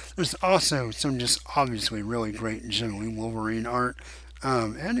 There's also some just obviously really great Jim Lee Wolverine art,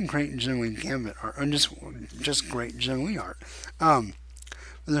 and great Jim Lee Gambit art, and just great Jim Lee art.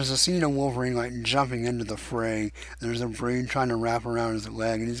 There's a scene of Wolverine like jumping into the fray. There's a Brood trying to wrap around his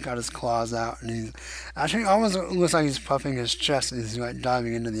leg, and he's got his claws out, and he's actually almost looks like he's puffing his chest, and he's like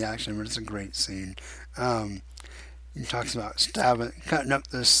diving into the action. But it's a great scene. he talks about cutting up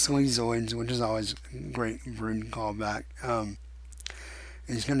the sleazoids, which is always a great Brood callback.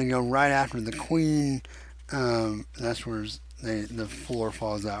 He's going to go right after the Queen. That's where the floor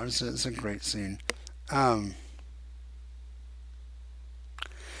falls out. It's a great scene.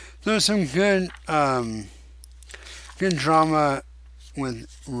 There's some good drama with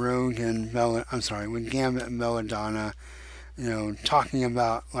Rogue and with Gambit and Belladonna. Talking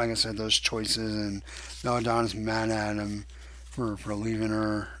about, like I said, those choices, and Belladonna's mad at him for leaving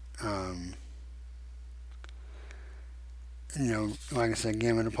her. Like I said,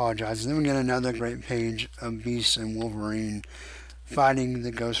 Gambit apologizes. Then we get another great page of Beast and Wolverine fighting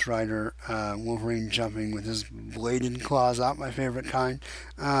the Ghost Rider. Wolverine jumping with his bladed claws out, my favorite kind.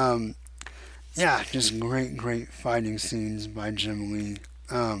 Just great fighting scenes by Jim Lee.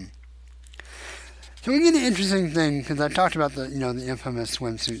 So we get an interesting thing, because I talked about the infamous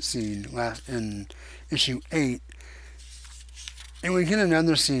swimsuit scene last in issue 8, and we get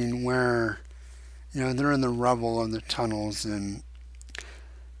another scene where they're in the rubble of the tunnels, and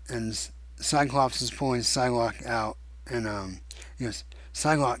Cyclops is pulling Psylocke out, and he goes,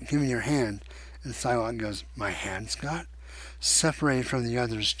 "Psylocke, give me your hand," and Psylocke goes, "My hand, Scott? Separated from the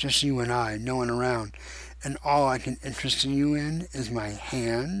others, just you and I, no one around, and all I can interest you in is my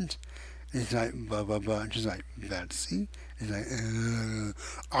hand." And he's like, "Blah, blah, blah." And she's like, "Betsy?" He's like,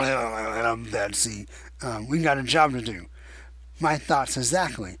 "Betsy, we got a job to do." "My thoughts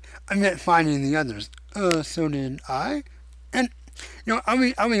exactly. I meant finding the others." So did I. And,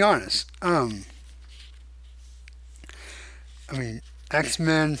 I'll be honest.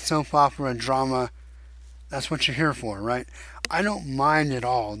 X-Men, soap opera, drama, that's what you're here for, right? I don't mind at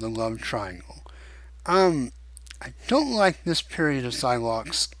all the love triangle. I don't like this period of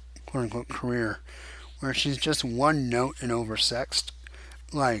Psylocke's quote-unquote career where she's just one note and oversexed.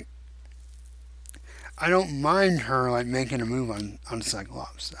 Like, I don't mind her making a move on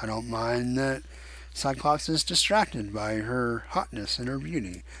Cyclops. I don't mind that Cyclops is distracted by her hotness and her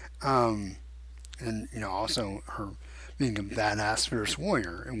beauty. And also her being a badass fierce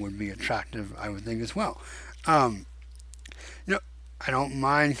warrior, it would be attractive, I would think, as well. I don't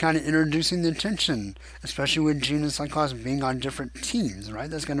mind kind of introducing the tension, especially with Jean and Cyclops being on different teams, right?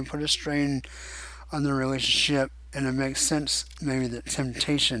 That's going to put a strain on the relationship, and it makes sense maybe that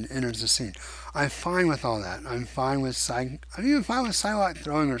temptation enters the scene. I'm fine with all that. I'm even fine with Psylocke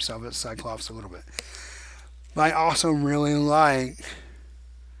throwing herself at Cyclops a little bit. But I also really like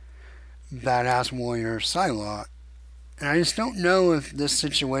badass warrior Psylocke. And I just don't know if this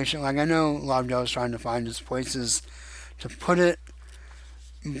situation, I know Lobdell is trying to find his places to put it,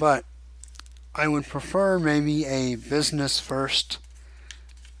 but I would prefer maybe a business first,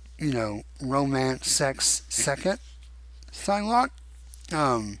 romance, sex second Psylocke.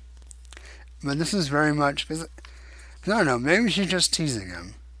 But this is very much, because I don't know, maybe she's just teasing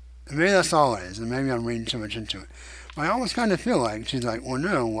him. And maybe that's all it is, and maybe I'm reading too much into it. But I almost kind of feel like she's like, well,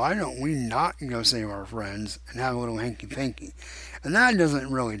 no, why don't we not go save our friends and have a little hanky-panky? And that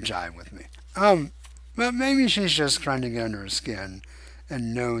doesn't really jive with me. But maybe she's just trying to get under her skin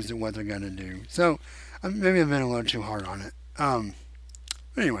and knows what they're going to do. So, maybe I've been a little too hard on it.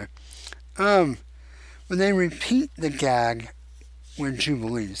 Anyway, when they repeat the gag with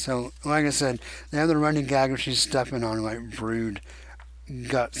Jubilee, so like I said, they have the running gag where she's stepping on Brood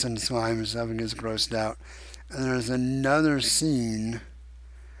guts and slime and stuff and gets grossed out. And there's another scene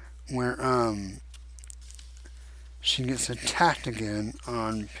where she gets attacked again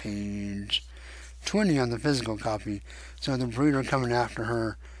on page 20 on the physical copy. So the Brood are coming after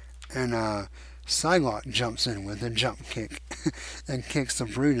her, and Psylocke jumps in with a jump kick and kicks the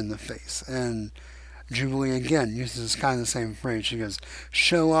Brood in the face. And Jubilee again uses kind of the same phrase. She goes,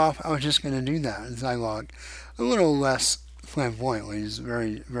 "Show off, I was just going to do that." And Psylocke, a little less flamboyantly, is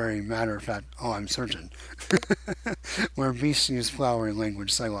very, very matter of fact, "Oh, I'm certain." Where Beast uses flowery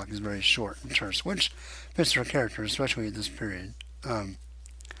language, Psylocke is very short and terse, which fits her character, especially at this period,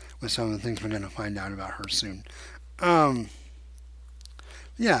 with some of the things we're going to find out about her soon. I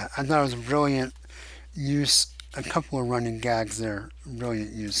thought it was a brilliant use, a couple of running gags there,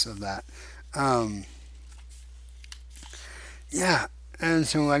 brilliant use of that. And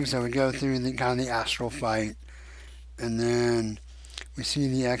so like I said, we go through the kind of the astral fight, and then we see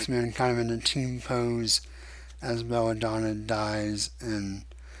the X-Men kind of in a team pose as Belladonna dies, and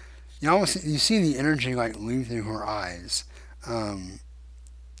you see the energy leave through her eyes, and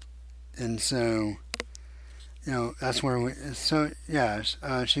so that's where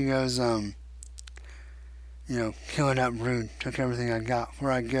she goes, killing that Brood, took everything I got.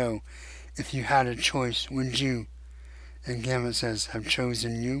 Where I go, if you had a choice, would you? And Gambit says, have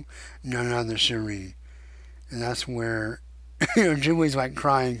chosen you, none other, Cherie. And that's where Jubilee's like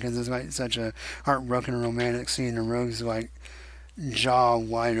crying because it's like such a heartbroken romantic scene, and Rogue's like jaw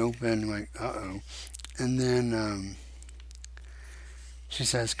wide open, like uh-oh. And then she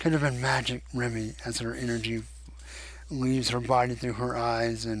says, "Could have been magic, Remy," as her energy leaves her body through her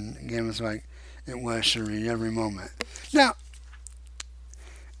eyes, and Gambit's like, "It was, Cherie, every moment." Now,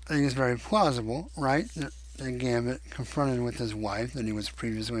 I think it's very plausible, right? That Gambit, confronted with his wife that he was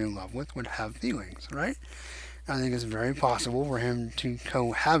previously in love with, would have feelings, right? I think it's very possible for him to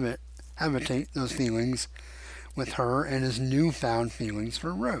cohabitate those feelings with her and his newfound feelings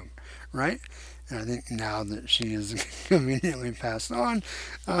for Rogue, right? And I think now that she is conveniently passed on,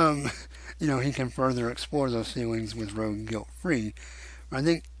 he can further explore those feelings with Rogue guilt-free. But I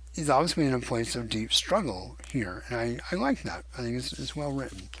think he's obviously in a place of deep struggle here, and I like that. I think it's well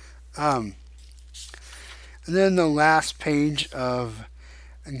written. And then the last page of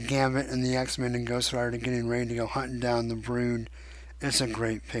Gambit and the X-Men and Ghost Rider getting ready to go hunting down the Brood. It's a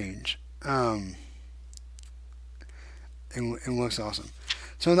great page. It looks awesome.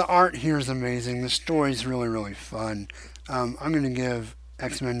 So the art here is amazing. The story's really, really fun. I'm going to give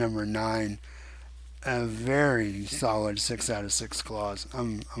X-Men number 9 a very solid 6 out of 6 claws.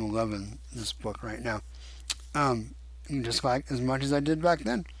 I'm loving this book right now. Just like as much as I did back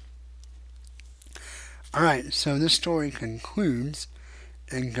then. Alright, so this story concludes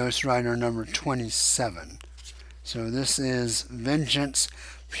in Ghost Rider number 27. So this is Vengeance,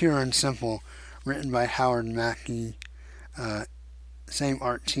 Pure and Simple, written by Howard Mackey. Same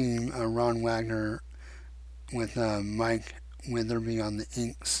art team, Ron Wagner with Mike Witherby on the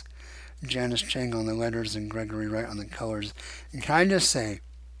inks, Janice Chang on the letters, and Gregory Wright on the colors. And can I just say,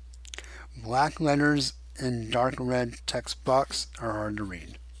 black letters in dark red text box are hard to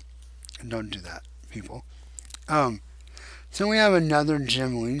read. Don't do that, people. So we have another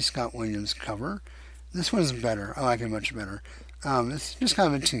Jim Lee, Scott Williams cover. This one's better. I like it much better. It's just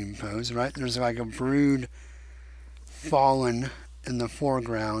kind of a team pose, right? There's like a Brood fallen in the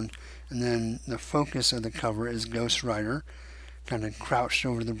foreground, and then the focus of the cover is Ghost Rider, kind of crouched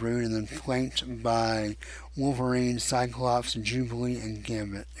over the Brood, and then flanked by Wolverine, Cyclops, Jubilee, and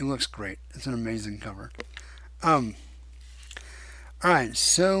Gambit. It looks great. It's an amazing cover. Alright,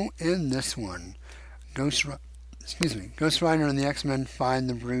 so in this one, Ghost Rider and the X-Men find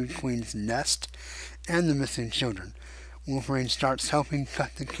the Brood Queen's nest and the missing children. Wolverine starts helping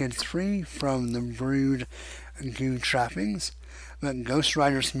cut the kids free from the Brood goo trappings, but Ghost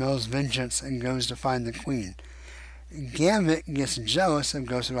Rider smells vengeance and goes to find the Queen. Gambit gets jealous of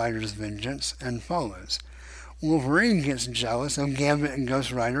Ghost Rider's vengeance and follows. Wolverine gets jealous of Gambit and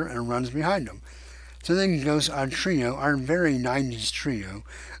Ghost Rider and runs behind them. So then goes our trio, our very 90s trio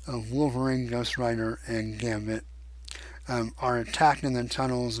of Wolverine, Ghost Rider, and Gambit, are attacked in the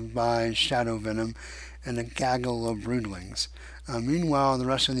tunnels by Shadow Venom and a gaggle of broodlings. Meanwhile, the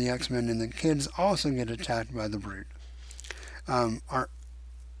rest of the X-Men and the kids also get attacked by the Brood.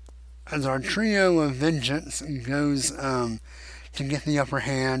 As our trio of vengeance goes to get the upper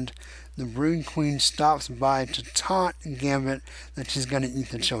hand, the Brood Queen stops by to taunt Gambit that she's going to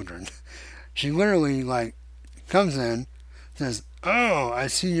eat the children. She literally, comes in, says, "Oh, I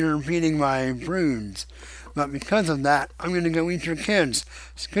see you're beating my broods, but because of that, I'm going to go eat your kids.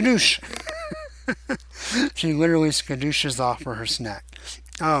 Skadoosh!" She literally skadooshes off for her snack.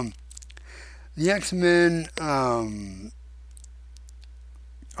 The X-Men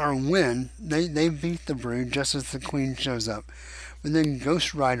they beat the Brood just as the Queen shows up. But then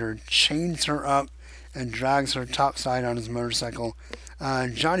Ghost Rider chains her up and drags her topside on his motorcycle.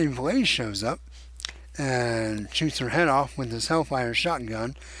 Johnny Blaze shows up and shoots her head off with his Hellfire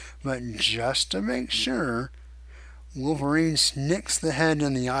shotgun, but just to make sure, Wolverine snicks the head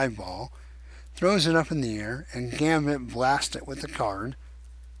in the eyeball, throws it up in the air, and Gambit blasts it with the card.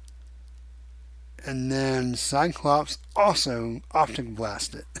 And then Cyclops also optic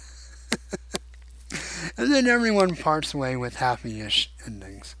blast it. And then everyone parts away with happy-ish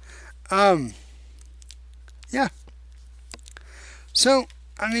endings. Yeah. So,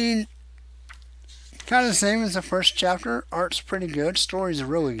 kind of the same as the first chapter. Art's pretty good. Story's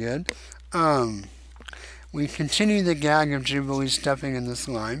really good. We continue the gag of Jubilee stepping in the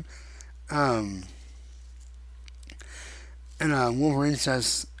slime. And Wolverine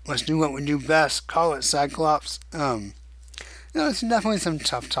says, "Let's do what we do best. Call it, Cyclops." It's definitely some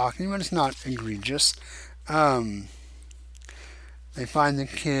tough talking, but it's not egregious. They find the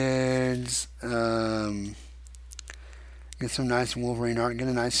kids, get some nice Wolverine art, get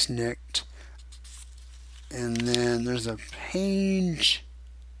a nice Snikt. And then there's a page,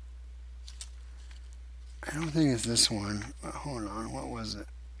 I don't think it's this one, but hold on, what was it?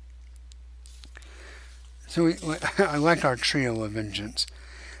 So I like our trio of vengeance.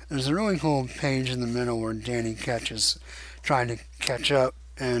 There's a really cool page in the middle where Danny catches, trying to catch up,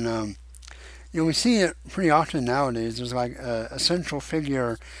 and we see it pretty often nowadays. There's like a central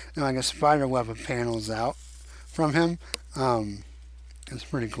figure, like a spider web of panels out from him. It's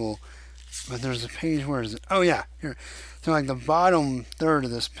pretty cool. But there's a page, where is it? Oh yeah, here. So like the bottom third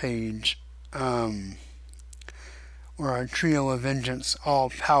of this page, where our trio of vengeance all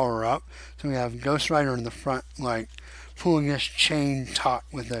power up. So we have Ghost Rider in the front, like pulling his chain taut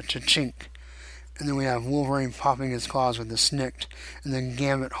with a chink. And then we have Wolverine popping his claws with the Snikt, and then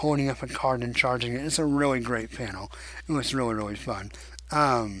Gambit holding up a card and charging it. It's a really great panel. It was really, really fun.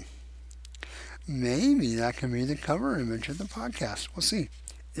 Maybe that can be the cover image of the podcast. We'll see.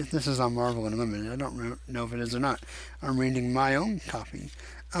 If this is on Marvel Unlimited, I don't know if it is or not. I'm reading my own copy.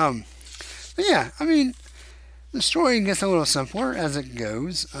 But yeah, I mean, the story gets a little simpler as it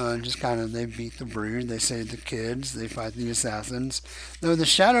goes. Just kind of, they beat the Brood, they save the kids, they fight the assassins. Though the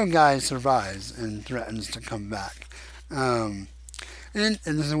Shadow guy survives and threatens to come back. And this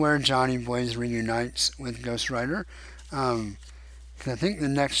is where Johnny Blaze reunites with Ghost Rider. 'Cause I think the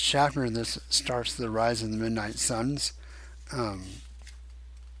next chapter of this starts the Rise of the Midnight Suns.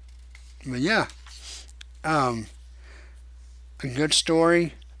 But yeah, a good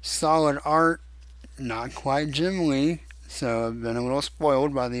story, solid art. Not quite Jim Lee, so I've been a little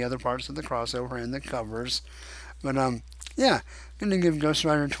spoiled by the other parts of the crossover and the covers. But yeah, I'm going to give Ghost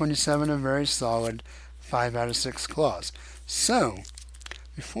Rider 27 a very solid 5 out of 6 claws. So,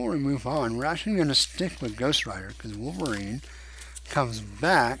 before we move on, we're actually going to stick with Ghost Rider because Wolverine comes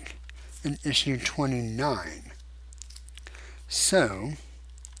back in issue 29. So,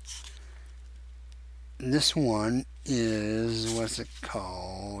 this one is, what's it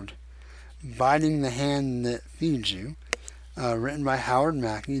called? Biting the Hand That Feeds You, written by Howard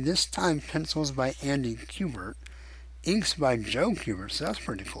Mackey, this time pencils by Andy Kubert, inks by Joe Kubert, so that's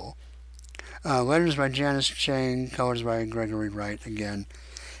pretty cool. Letters by Janice Chang, colors by Gregory Wright again.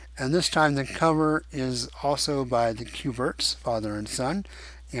 And this time the cover is also by the Kuberts, father and son,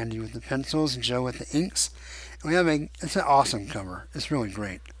 Andy with the pencils, Joe with the inks. And we have it's an awesome cover. It's really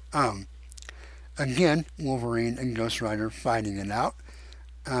great. Again, Wolverine and Ghost Rider fighting it out.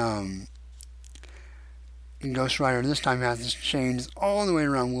 And Ghost Rider this time has his chains all the way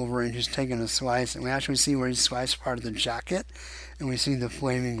around Wolverine, who's taking a slice, and we actually see where he sliced part of the jacket, and we see the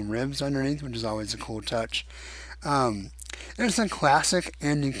flaming ribs underneath, which is always a cool touch. There's a classic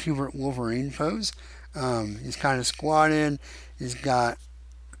Andy Kubert Wolverine pose. He's kind of squatted, he's got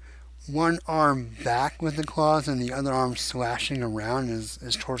one arm back with the claws and the other arm slashing around, his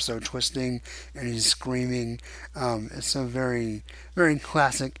torso twisting, and he's screaming. It's a very, very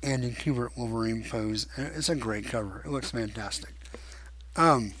classic Andy Kubert Wolverine pose. It's a great cover. It looks fantastic.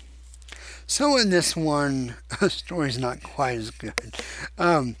 So in this one, the story's not quite as good.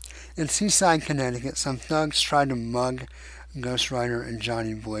 In Seaside, Connecticut, some thugs try to mug Ghost Rider and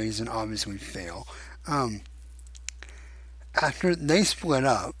Johnny Blaze and obviously fail. After they split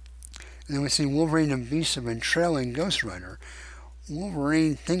up, and then we see Wolverine and Beast have been trailing Ghost Rider.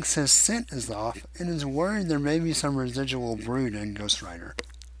 Wolverine thinks his scent is off and is worried there may be some residual Brood in Ghost Rider.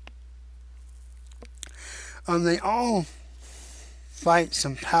 They all fight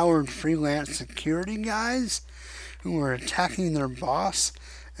some powered freelance security guys who were attacking their boss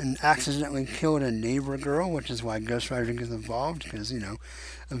and accidentally killed a neighbor girl, which is why Ghost Rider gets involved, because,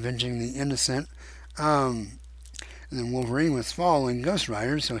 avenging the innocent. And then Wolverine was following Ghost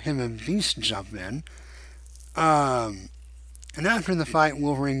Rider, so him and Beast jump in. And after the fight,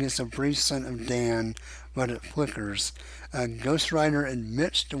 Wolverine gets a brief scent of Dan, but it flickers. Ghost Rider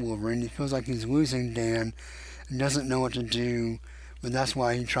admits to Wolverine he feels like he's losing Dan and doesn't know what to do, but that's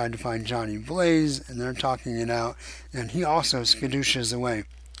why he tried to find Johnny Blaze, and they're talking it out, and he also skadooshes away.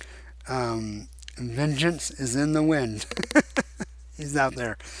 Vengeance is in the wind. He's out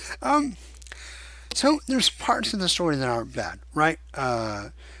there. So there's parts of the story that aren't bad, right?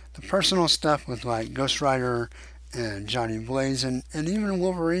 The personal stuff with like Ghost Rider and Johnny Blaze and even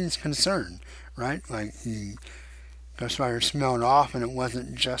Wolverine's concern, right? Like Ghost Rider smelled off and it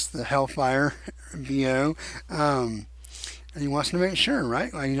wasn't just the Hellfire BO. And he wants to make sure,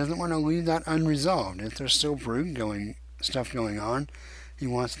 right? Like he doesn't want to leave that unresolved. If there's still Brood stuff going on, he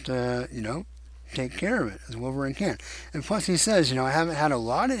wants to, take care of it as Wolverine can. And plus he says, I haven't had a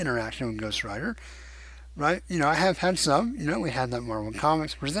lot of interaction with Ghost Rider, right? I have had some. We had that Marvel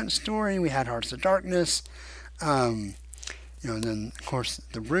Comics Present story. We had Hearts of Darkness. And then, of course,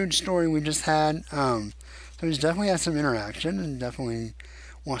 the Brood story we just had. So he's definitely had some interaction and definitely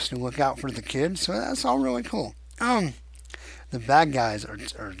wants to look out for the kids. So that's all really cool. The bad guys are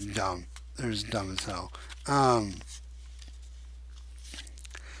dumb. They're just dumb as hell. Um,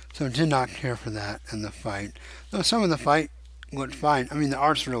 so did not care for that in the fight. Though some of the fight looked fine. I mean, the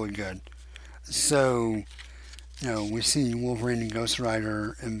art's really good. So, we see Wolverine and Ghost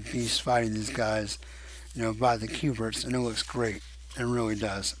Rider and Beast fighting these guys, by the Cuberts, and it looks great. It really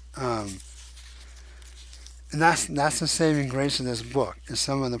does. And that's the saving grace of this book is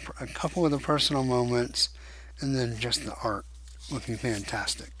a couple of the personal moments, and then just the art looking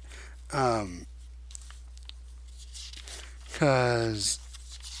fantastic. Because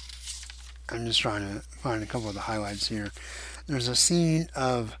I'm just trying to find a couple of the highlights here. There's a scene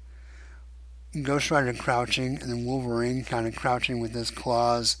of Ghost Rider crouching and then Wolverine kind of crouching with his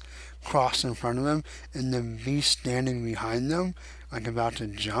claws crossed in front of him and the Beast standing behind them like about to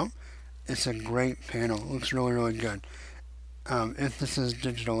jump. It's a great panel. It looks really, really good. If this is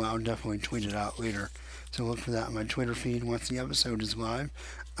digital, I'll definitely tweet it out later. So look for that on my Twitter feed once the episode is live.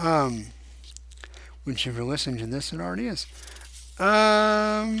 Which if you're listening to this, it already is.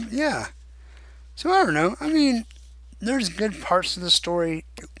 Yeah. So I don't know. I mean, there's good parts of the story.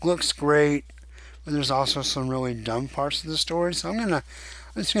 It looks great. But there's also some really dumb parts of the story. So I'm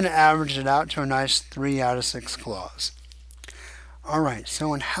just gonna average it out to a nice 3 out of 6 claws. Alright,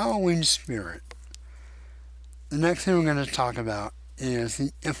 so in Halloween spirit, the next thing we're going to talk about is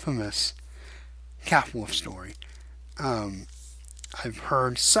the infamous Capwolf story. I've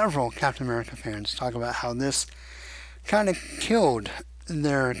heard several Captain America fans talk about how this kind of killed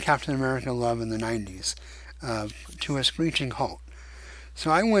their Captain America love in the 90s to a screeching halt.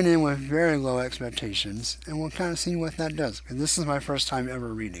 So I went in with very low expectations, and we'll kind of see what that does, because this is my first time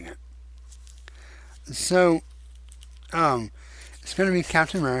ever reading it. So, it's going to be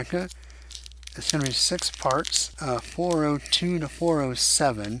Captain America. It's going to be 6 parts, 402 to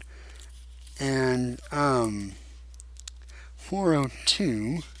 407. And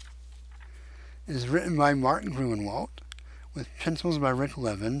 402 is written by Mark Gruenwalt, with pencils by Rick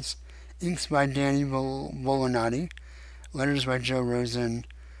Levins, inks by Danny Bolonati, letters by Joe Rosen,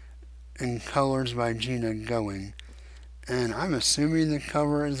 and colors by Gina Going. And I'm assuming the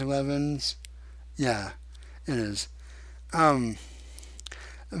cover is Levins. Yeah, it is.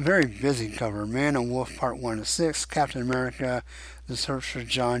 A very busy cover. Man and Wolf Part 1 to 6, Captain America, The Search for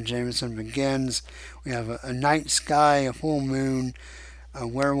John Jameson begins. We have a night sky, a full moon, a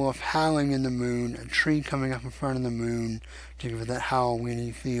werewolf howling in the moon, a tree coming up in front of the moon to give it that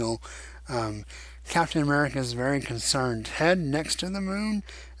Halloweeny feel. Captain America's very concerned head next to the moon,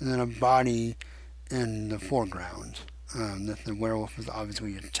 and then a body in the foreground that the werewolf is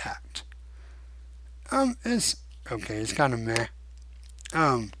obviously attacked. It's okay, it's kind of meh.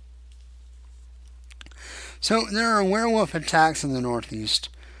 So there are werewolf attacks in the Northeast.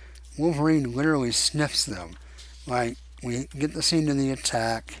 Wolverine literally sniffs them. Like, we get the scene of the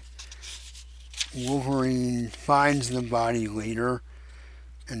attack. Wolverine finds the body later,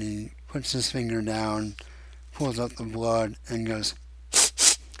 and he puts his finger down, pulls up the blood, and goes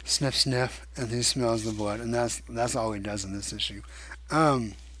sniff, sniff, and he smells the blood, and that's all he does in this issue.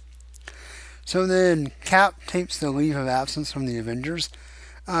 So then Cap takes the leave of absence from the Avengers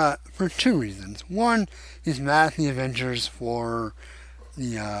for 2 reasons. One, he's mad at the Avengers for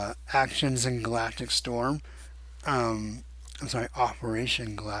the actions in Galactic Storm.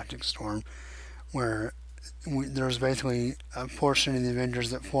 Operation Galactic Storm, where there was basically a portion of the Avengers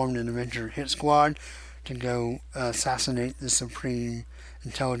that formed an Avenger hit squad to go assassinate the Supreme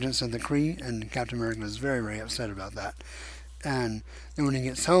Intelligence of the Kree, and Captain America was very, very upset about that. And then when he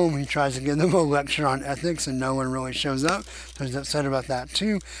gets home, he tries to give them a lecture on ethics, and no one really shows up, so he's upset about that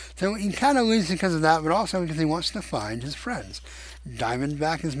too. So he kind of leaves because of that, but also because he wants to find his friends.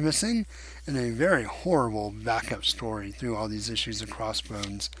 Diamondback is missing, and a very horrible backup story through all these issues of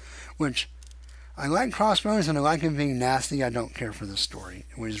Crossbones, which I like Crossbones and I like him being nasty. I don't care for the story.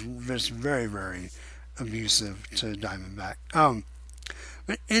 It was just very, very abusive to Diamondback.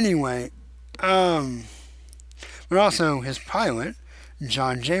 But anyway, but also his pilot,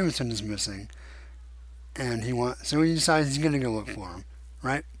 John Jameson, is missing, and so he decides he's going to go look for him,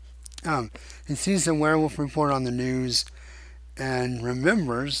 right? He sees the werewolf report on the news and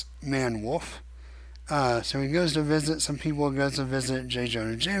remembers Man-Wolf. So he goes to visit some people. Goes to visit J.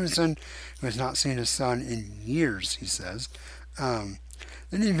 Jonah Jameson, who has not seen his son in years, he says. Then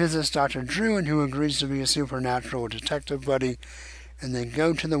he visits Dr. Druid, who agrees to be a supernatural detective buddy, and they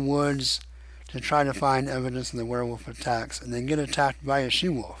go to the woods to try to find evidence of the werewolf attacks, and they get attacked by a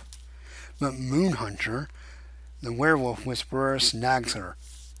she-wolf. But Moonhunter, the werewolf whisperer, snags her.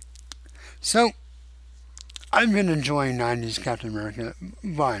 So, I've been enjoying 90s Captain America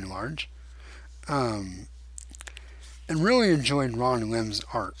by and large. And really enjoyed Ron Lim's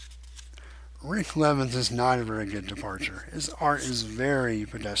art. Rick Levins is not a very good departure. His art is very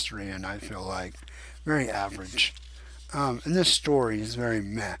pedestrian, I feel like. Very average. And this story is very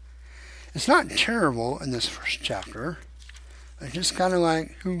meh. It's not terrible in this first chapter. It's just kind of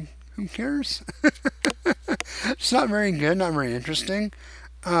like, who cares? It's not very good, not very interesting.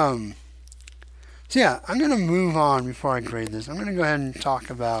 So yeah, I'm going to move on before I grade this. I'm going to go ahead and talk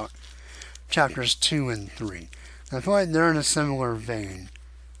about chapters 2 and 3. I feel like they're in a similar vein,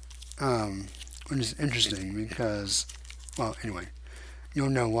 which is interesting because, well, anyway, you'll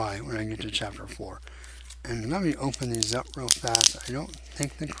know why when I get to chapter 4. And let me open these up real fast. I don't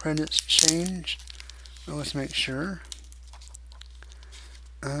think the credits change. Well, let's make sure.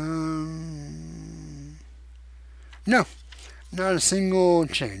 No, not a single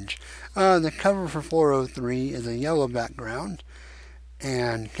change. The cover for 403 is a yellow background,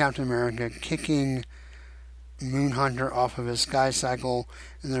 and Captain America kicking Moonhunter off of his sky cycle,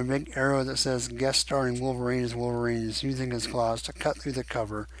 and then a big arrow that says guest starring Wolverine as Wolverine is using his claws to cut through the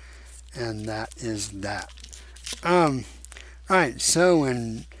cover, and that is that. Alright, so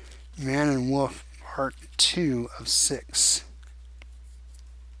in Man and Wolf Part 2 of 6,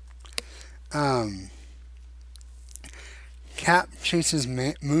 Cap chases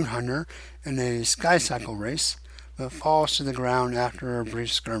Moonhunter in a sky cycle race, but falls to the ground after a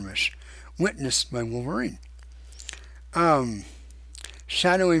brief skirmish, witnessed by Wolverine.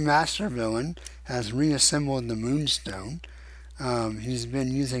 Shadowy Master Villain has reassembled the Moonstone. He's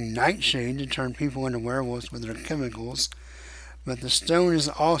been using Nightshade to turn people into werewolves with their chemicals, but the stone is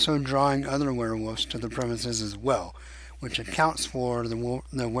also drawing other werewolves to the premises as well, which accounts for the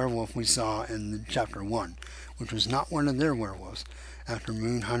werewolf we saw in chapter 1, which was not one of their werewolves. After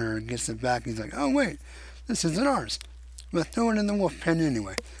Moonhunter gets it back, he's like, oh wait, this isn't ours, but throw it in the wolf pen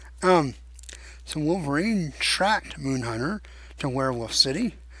anyway. So Wolverine tracked Moonhunter to Werewolf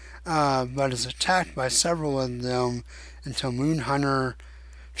City, but is attacked by several of them until Moonhunter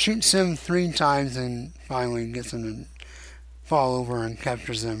shoots him 3 times and finally gets him to fall over and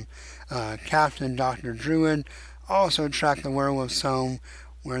captures him. Captain Dr. Druid also track the werewolves home,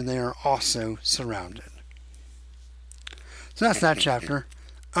 where they are also surrounded. So that's that chapter.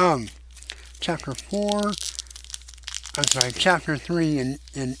 Chapter 3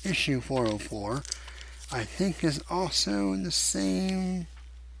 in issue 404, I think is also the same.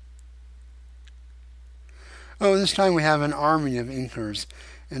 Oh, this time we have an army of inkers.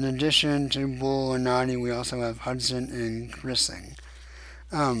 In addition to Bull and Noddy, we also have Hudson and Grissing.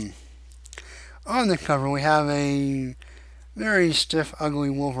 On the cover, we have a very stiff, ugly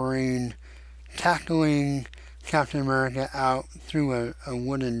Wolverine tackling Captain America out through a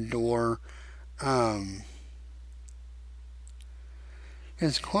wooden door.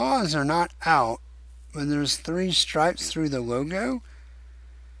 His claws are not out, but there's 3 stripes through the logo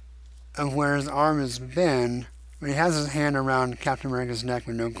of where his arm has been, but he has his hand around Captain America's neck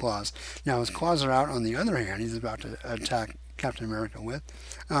with no claws. Now his claws are out on the other hand he's about to attack Captain America with.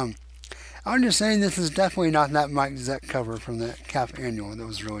 I'm just saying this is definitely not that Mike Zeck cover from the Cap annual that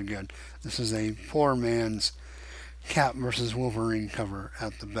was really good. This is a poor man's Cap versus Wolverine cover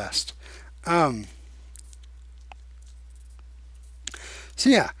at the best.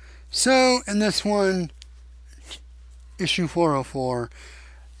 So in this one, issue 404,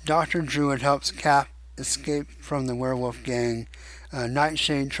 Dr. Druid helps Cap escape from the werewolf gang.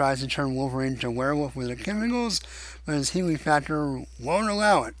 Nightshade tries to turn Wolverine into a werewolf with the chemicals, but his healing factor won't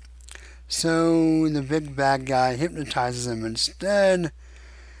allow it. So the big bad guy hypnotizes him instead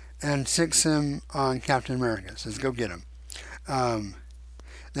and sicks him on Captain America. Says, go get him.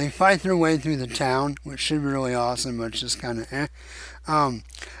 They fight their way through the town, which should be really awesome, but it's just kind of eh.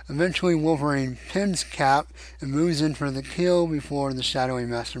 Eventually Wolverine pins Cap and moves in for the kill before the shadowy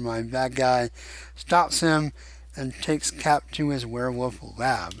mastermind bad guy stops him and takes Cap to his werewolf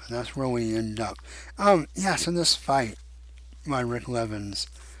lab. And that's where we end up. So this fight by Rick Levins,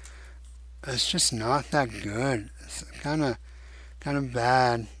 it's just not that good. It's kind of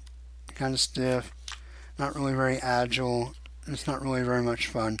bad, kind of stiff, not really very agile. It's not really very much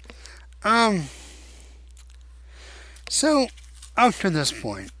fun. So up to this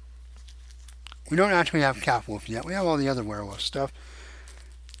point, we don't actually have Capwolf yet. We have all the other werewolf stuff.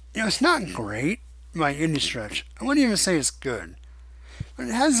 It's not great by any stretch. I wouldn't even say it's good, but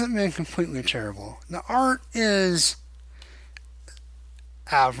it hasn't been completely terrible. The art is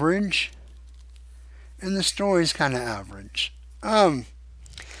average, and the story's kind of average. I'm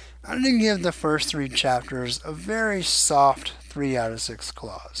going to give the first 3 chapters a very soft 3 out of 6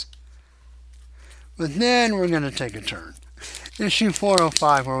 claws. But then we're going to take a turn. Issue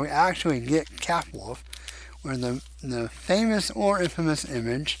 405, where we actually get Capwolf, where the famous or infamous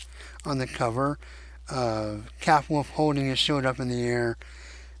image on the cover of Cap Wolf holding his shield up in the air,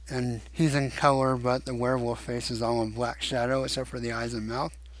 and he's in color, but the werewolf face is all in black shadow except for the eyes and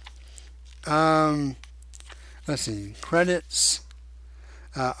mouth. Let's see, credits.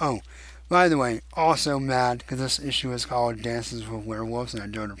 By the way, also mad because this issue is called Dances with Werewolves, and I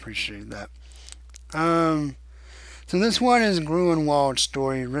don't appreciate that. So this one is Gruenwald's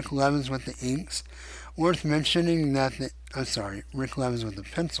story, Rick Levins with the inks. Worth mentioning that Rick Levins with the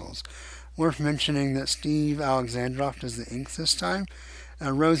pencils. Worth mentioning that Steve Alexandrov does the inks this time.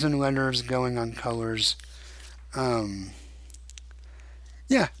 Rosen letters going on colors. Yeah,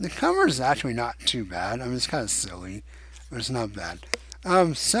 the cover is actually not too bad. I mean, it's kind of silly, but it's not bad.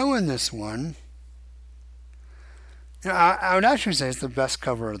 So in this one, I would actually say it's the best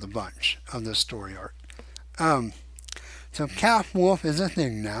cover of the bunch of this story arc. So Cap Wolf is a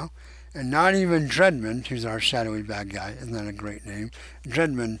thing now, and not even Dreadman, who's our shadowy bad guy, isn't that a great name?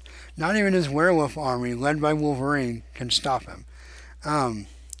 Dreadman, not even his werewolf army, led by Wolverine, can stop him.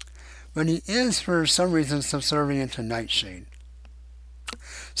 But he is, for some reason, subservient to Nightshade.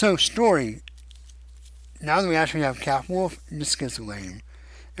 So, story. Now that we actually have Cap Wolf, this gets lame.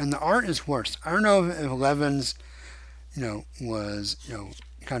 And the art is worse. I don't know if Levins, was,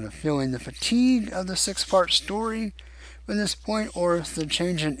 kind of feeling the fatigue of the 6-part story at this point, or if the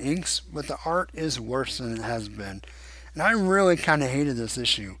change in inks, but the art is worse than it has been. And I really kind of hated this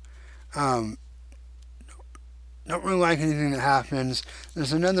issue. Don't really like anything that happens.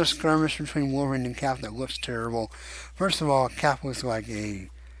 There's another skirmish between Wolverine and Cap that looks terrible. First of all, Cap looks like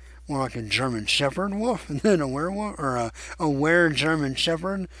more like a German Shepherd wolf than a werewolf, or a were-German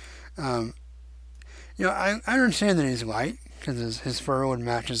Shepherd. I understand that he's white, because his fur would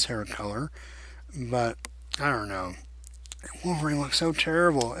match his hair color, but I don't know. Wolverine looks so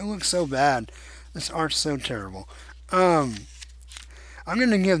terrible. It looks so bad. This art's so terrible. I'm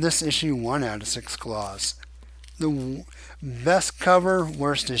going to give this issue 1 out of 6 claws. The best cover,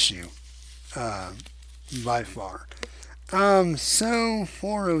 worst issue, by far. So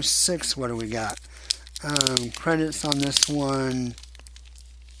 406, what do we got? Credits on this one.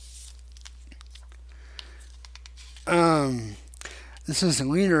 This is the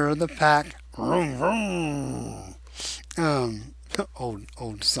leader of the pack. Vroom, vroom.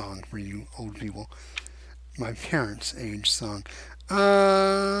 Old song for you old people. My parents' age song.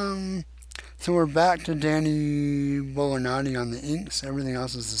 So we're back to Danny Bolinati on the inks. Everything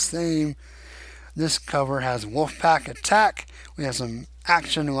else is the same. This cover has Wolfpack Attack. We have some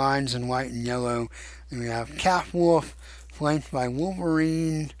action lines in white and yellow. And we have Cap Wolf, flanked by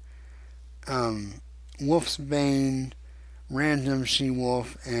Wolverine, Wolf's Bane, Random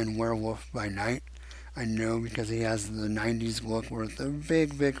She-Wolf, and Werewolf by Night. I know because he has the 90s look with the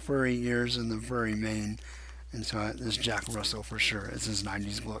big furry ears and the furry mane. And so this Jack Russell for sure. It's his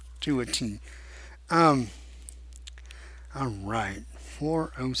 90s look to a T. Alright,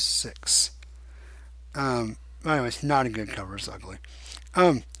 406. Anyway, it's not a good cover, it's ugly.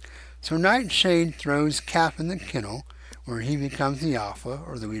 So Nightshade throws Cap in the kennel, where he becomes the alpha,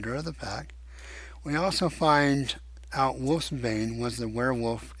 or the leader of the pack. We also find out Wolf's Bane was the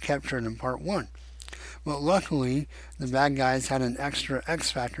werewolf captured in part 1. But luckily, the bad guys had an extra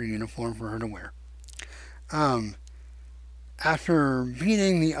X-Factor uniform for her to wear. After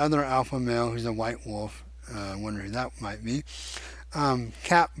beating the other alpha male, who's a white wolf, I wonder who that might be,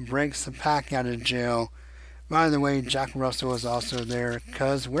 Cap breaks the pack out of jail. By the way, Jack Russell is also there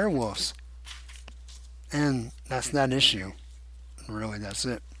because werewolves. And that's that issue. Really, that's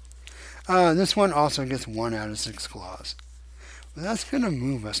it. This one also gets 1 out of 6 claws. But that's going to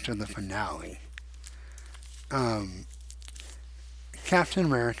move us to the finale. Captain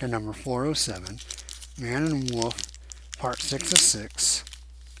America number 407, Man and Wolf, part 6 of 6.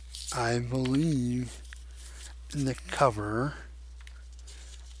 I believe the cover,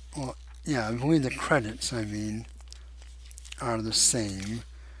 I believe the credits, are the same.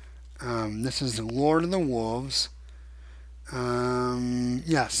 This is the Lord of the Wolves.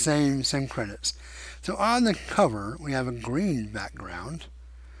 Same credits. So on the cover, we have a green background.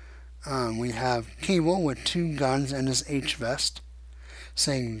 We have Cable with 2 guns and his H-vest,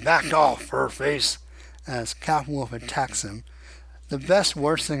 saying, "Back off, Furface," as Cap Wolf attacks him. The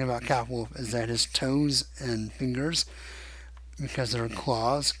worst thing about Cap Wolf is that his toes and fingers, because they're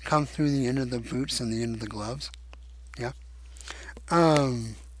claws, come through the end of the boots and the end of the gloves. Yeah.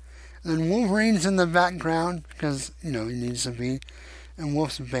 Then Wolverine's in the background, because, he needs to be. And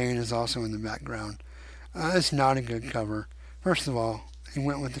Wolf's Bane is also in the background. It's not a good cover. First of all, he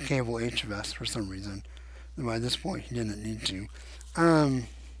went with the Cable H-vest for some reason. By this point, he didn't need to. And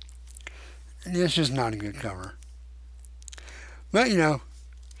it's just not a good cover. But,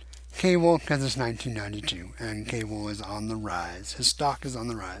 Cable because it's 1992 and cable is on the rise. His stock is on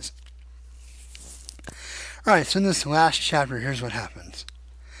the rise. Alright, so in this last chapter, here's what happens.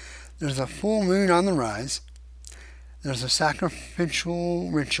 There's a full moon on the rise. There's a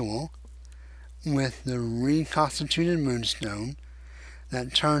sacrificial ritual with the reconstituted moonstone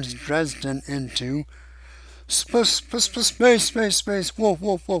that turns Dresden into space,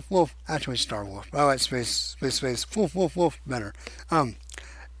 wolf. Actually, Star Wolf. I like space, wolf, better.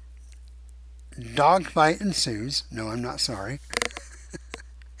 Dogfight ensues. No, I'm not sorry.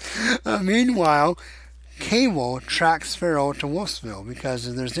 Meanwhile, Cable tracks Farrell to Wolfsville because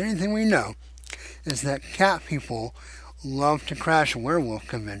if there's anything we know, is that cat people love to crash werewolf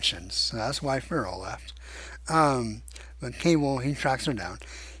conventions. So that's why Farrell left. But Cable, he tracks her down.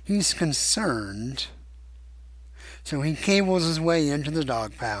 He's concerned. So he cables his way into the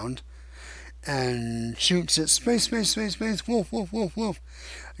dog pound and shoots at space, wolf.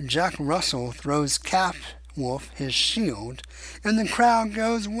 Jack Russell throws Cap Wolf his shield, and the crowd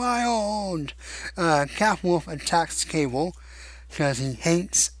goes wild. Cap Wolf attacks Cable because he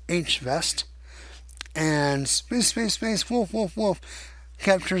hates H-Vest, and space, wolf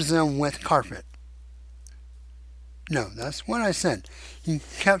captures them with carpet. No, that's what I said. He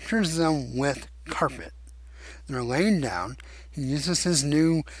captures them with carpet. They're laying down. He uses his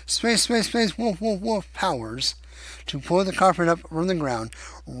new space, wolf powers to pull the carpet up from the ground,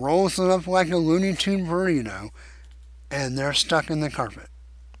 rolls them up like a Looney Tune burrito, and they're stuck in the carpet.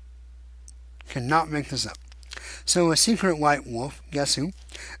 Cannot make this up. So a secret white wolf, guess who,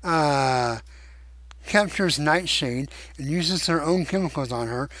 captures Nightshade and uses her own chemicals on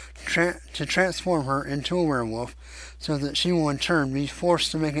her to transform her into a werewolf so that she will in turn be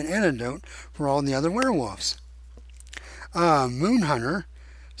forced to make an antidote for all the other werewolves. Moonhunter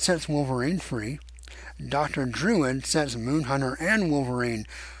sets Wolverine free. Dr. Druid sets Moonhunter and Wolverine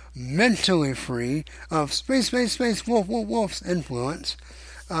mentally free of space, wolf's influence.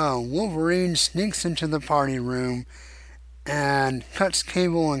 Wolverine sneaks into the party room and cuts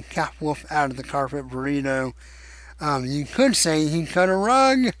Cable and Capwolf out of the carpet burrito. You could say he cut a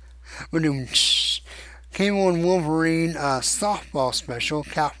rug. Cable and Wolverine softball special,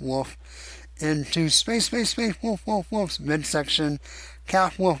 Capwolf into space, wolf's midsection.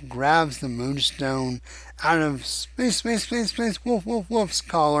 Capwolf grabs the moonstone out of space, wolf's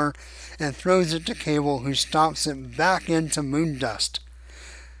collar and throws it to Cable, who stomps it back into moon dust.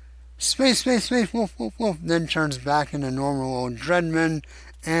 Space, wolf, then turns back into normal old Dreadman,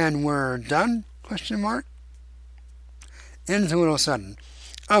 and we're done? Question mark. Ends a little sudden.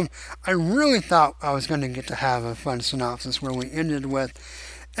 I really thought I was going to get to have a fun synopsis where we ended with,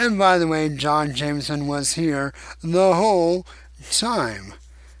 and by the way, John Jameson was here the whole time.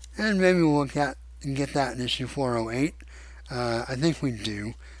 And maybe we'll get that in issue 408. I think we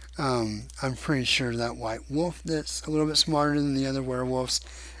do. I'm pretty sure that white wolf that's a little bit smarter than the other werewolves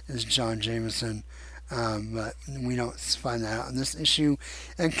is John Jameson. But we don't find that out in this issue.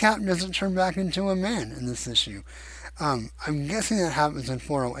 And Cap doesn't turn back into a man in this issue. I'm guessing that happens in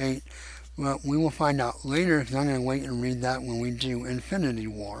 408. But we will find out later because I'm going to wait and read that when we do Infinity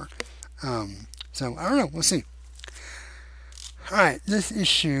War. So, I don't know. We'll see. Alright, this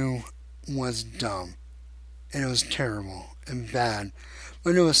issue was dumb. And it was terrible and bad.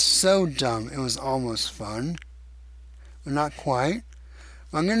 But it was so dumb, it was almost fun. But not quite.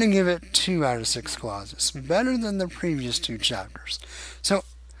 I'm going to give it 2 out of 6 claws. It's better than the previous 2 chapters. So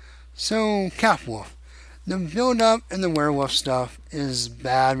Capwolf. The build-up and the werewolf stuff is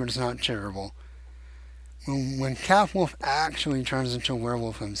bad, but it's not terrible. When Capwolf actually turns into a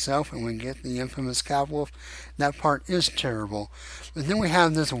werewolf himself and we get the infamous Capwolf, that part is terrible. But then we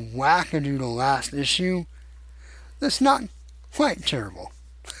have this wackadoodle last issue that's not quite terrible.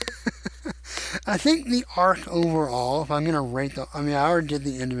 I think the arc overall, if I'm going to rate I already did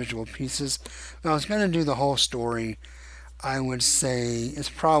the individual pieces. If I was going to do the whole story, I would say it's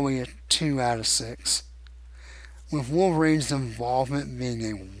probably a 2 out of 6. With Wolverine's involvement being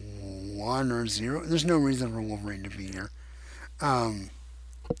a 1 or 0, there's no reason for Wolverine to be here.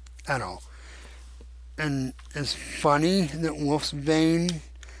 At all. And it's funny that Wolfsbane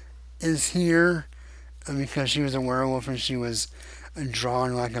is here because she was a werewolf and she was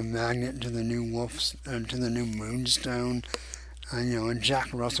drawn like a magnet to the new to the new Moonstone. And Jack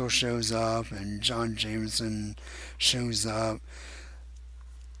Russell shows up and John Jameson shows up.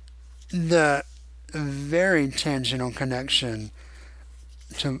 The very tangential connection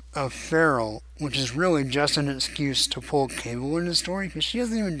of Farrell, which is really just an excuse to pull Cable into the story because she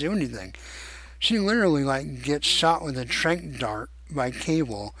doesn't even do anything. She literally gets shot with a tranq dart by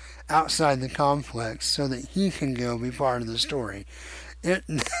Cable outside the complex so that he can go be part of the story.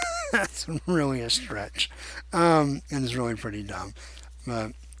 That's really a stretch. And it's really pretty dumb.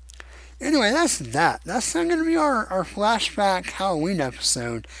 But anyway, that's that. That's not going to be our flashback Halloween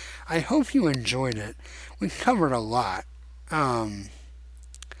episode. I hope you enjoyed it. We covered a lot.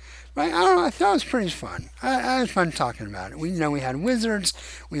 But I don't know, I thought it was pretty fun. I had fun talking about it. We had wizards,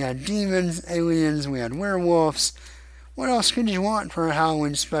 we had demons, aliens, we had werewolves. What else could you want for a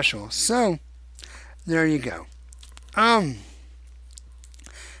Halloween special? So, there you go. I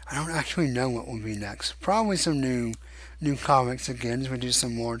don't actually know what will be next. Probably some new comics again as we do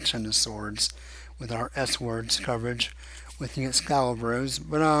some more Ten of Swords with our S-Words coverage with the Excalibros.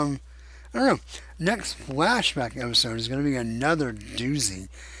 But, I don't know. Next flashback episode is going to be another doozy.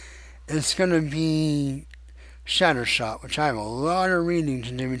 It's going to be Shattershot, which I have a lot of reading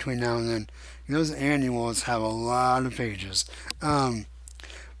to do between now and then. Those annuals have a lot of pages. But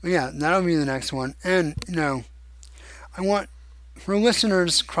yeah, that'll be the next one. And, I want, for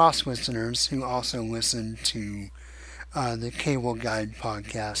listeners, cross listeners, who also listen to the Cable Guide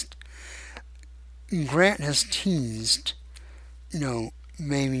podcast, Grant has teased,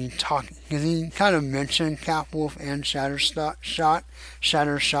 maybe talking, because he kind of mentioned Capwolf and Shattershot.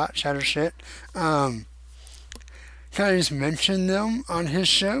 Kind of just mentioned them on his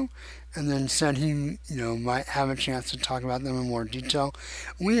show, and then said he, might have a chance to talk about them in more detail.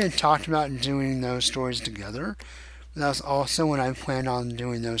 We had talked about doing those stories together. That was also when I planned on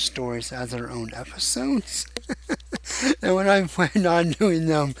doing those stories as their own episodes. And when I planned on doing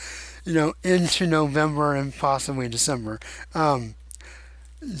them, into November and possibly December.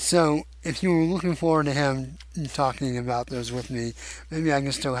 So, if you were looking forward to him talking about those with me, maybe I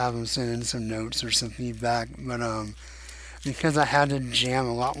can still have him send in some notes or some feedback. But because I had to jam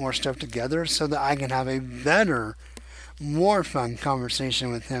a lot more stuff together so that I can have a better, more fun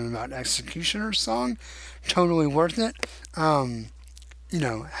conversation with him about Executioner's Song, totally worth it. Had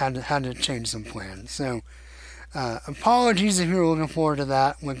to change some plans. So, apologies if you were looking forward to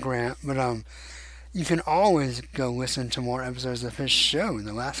that with Grant, but you can always go listen to more episodes of his show.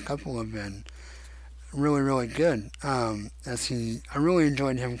 The last couple have been really, really good. I really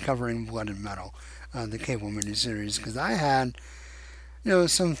enjoyed him covering Blood and Metal, the cable miniseries, because I had,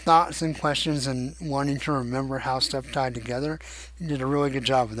 some thoughts and questions and wanting to remember how stuff tied together. He did a really good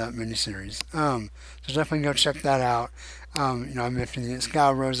job with that miniseries. So definitely go check that out. I mentioned the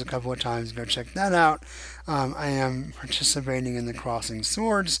Excalibros a couple of times. Go check that out. I am participating in the Crossing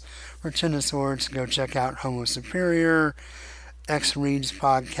Swords for Ten of Swords. Go check out Homo Superior, X Reads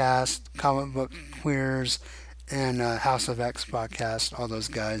podcast, Comic Book Queers, and House of X podcast. All those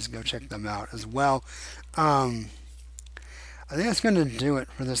guys, go check them out as well. I think that's going to do it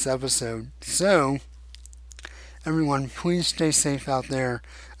for this episode. So, everyone, please stay safe out there.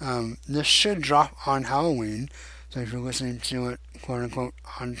 This should drop on Halloween. So if you're listening to it, quote unquote,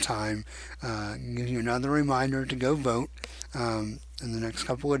 on time, give you another reminder to go vote. In the next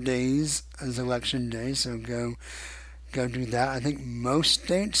couple of days is election day, so go do that. I think most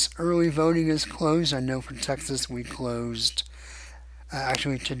states early voting is closed. I know for Texas we closed.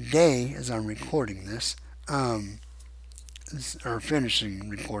 Actually, today, as I'm recording this, or finishing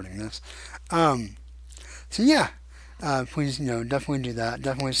recording this. So yeah, please, definitely do that.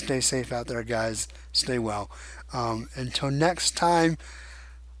 Definitely stay safe out there, guys. Stay well. Until next time.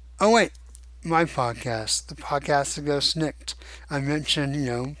 Oh wait, my podcast, the podcast to go Snikt. I mentioned,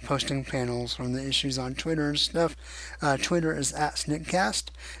 posting panels from the issues on Twitter and stuff. Twitter is at Sniktcast.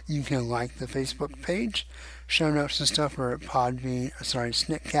 You can like the Facebook page. Show notes and stuff are at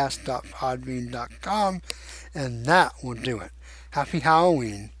sniktcast.podbean.com. And that will do it. Happy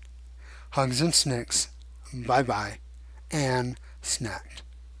Halloween. Hugs and snicks. Bye-bye. And snacked.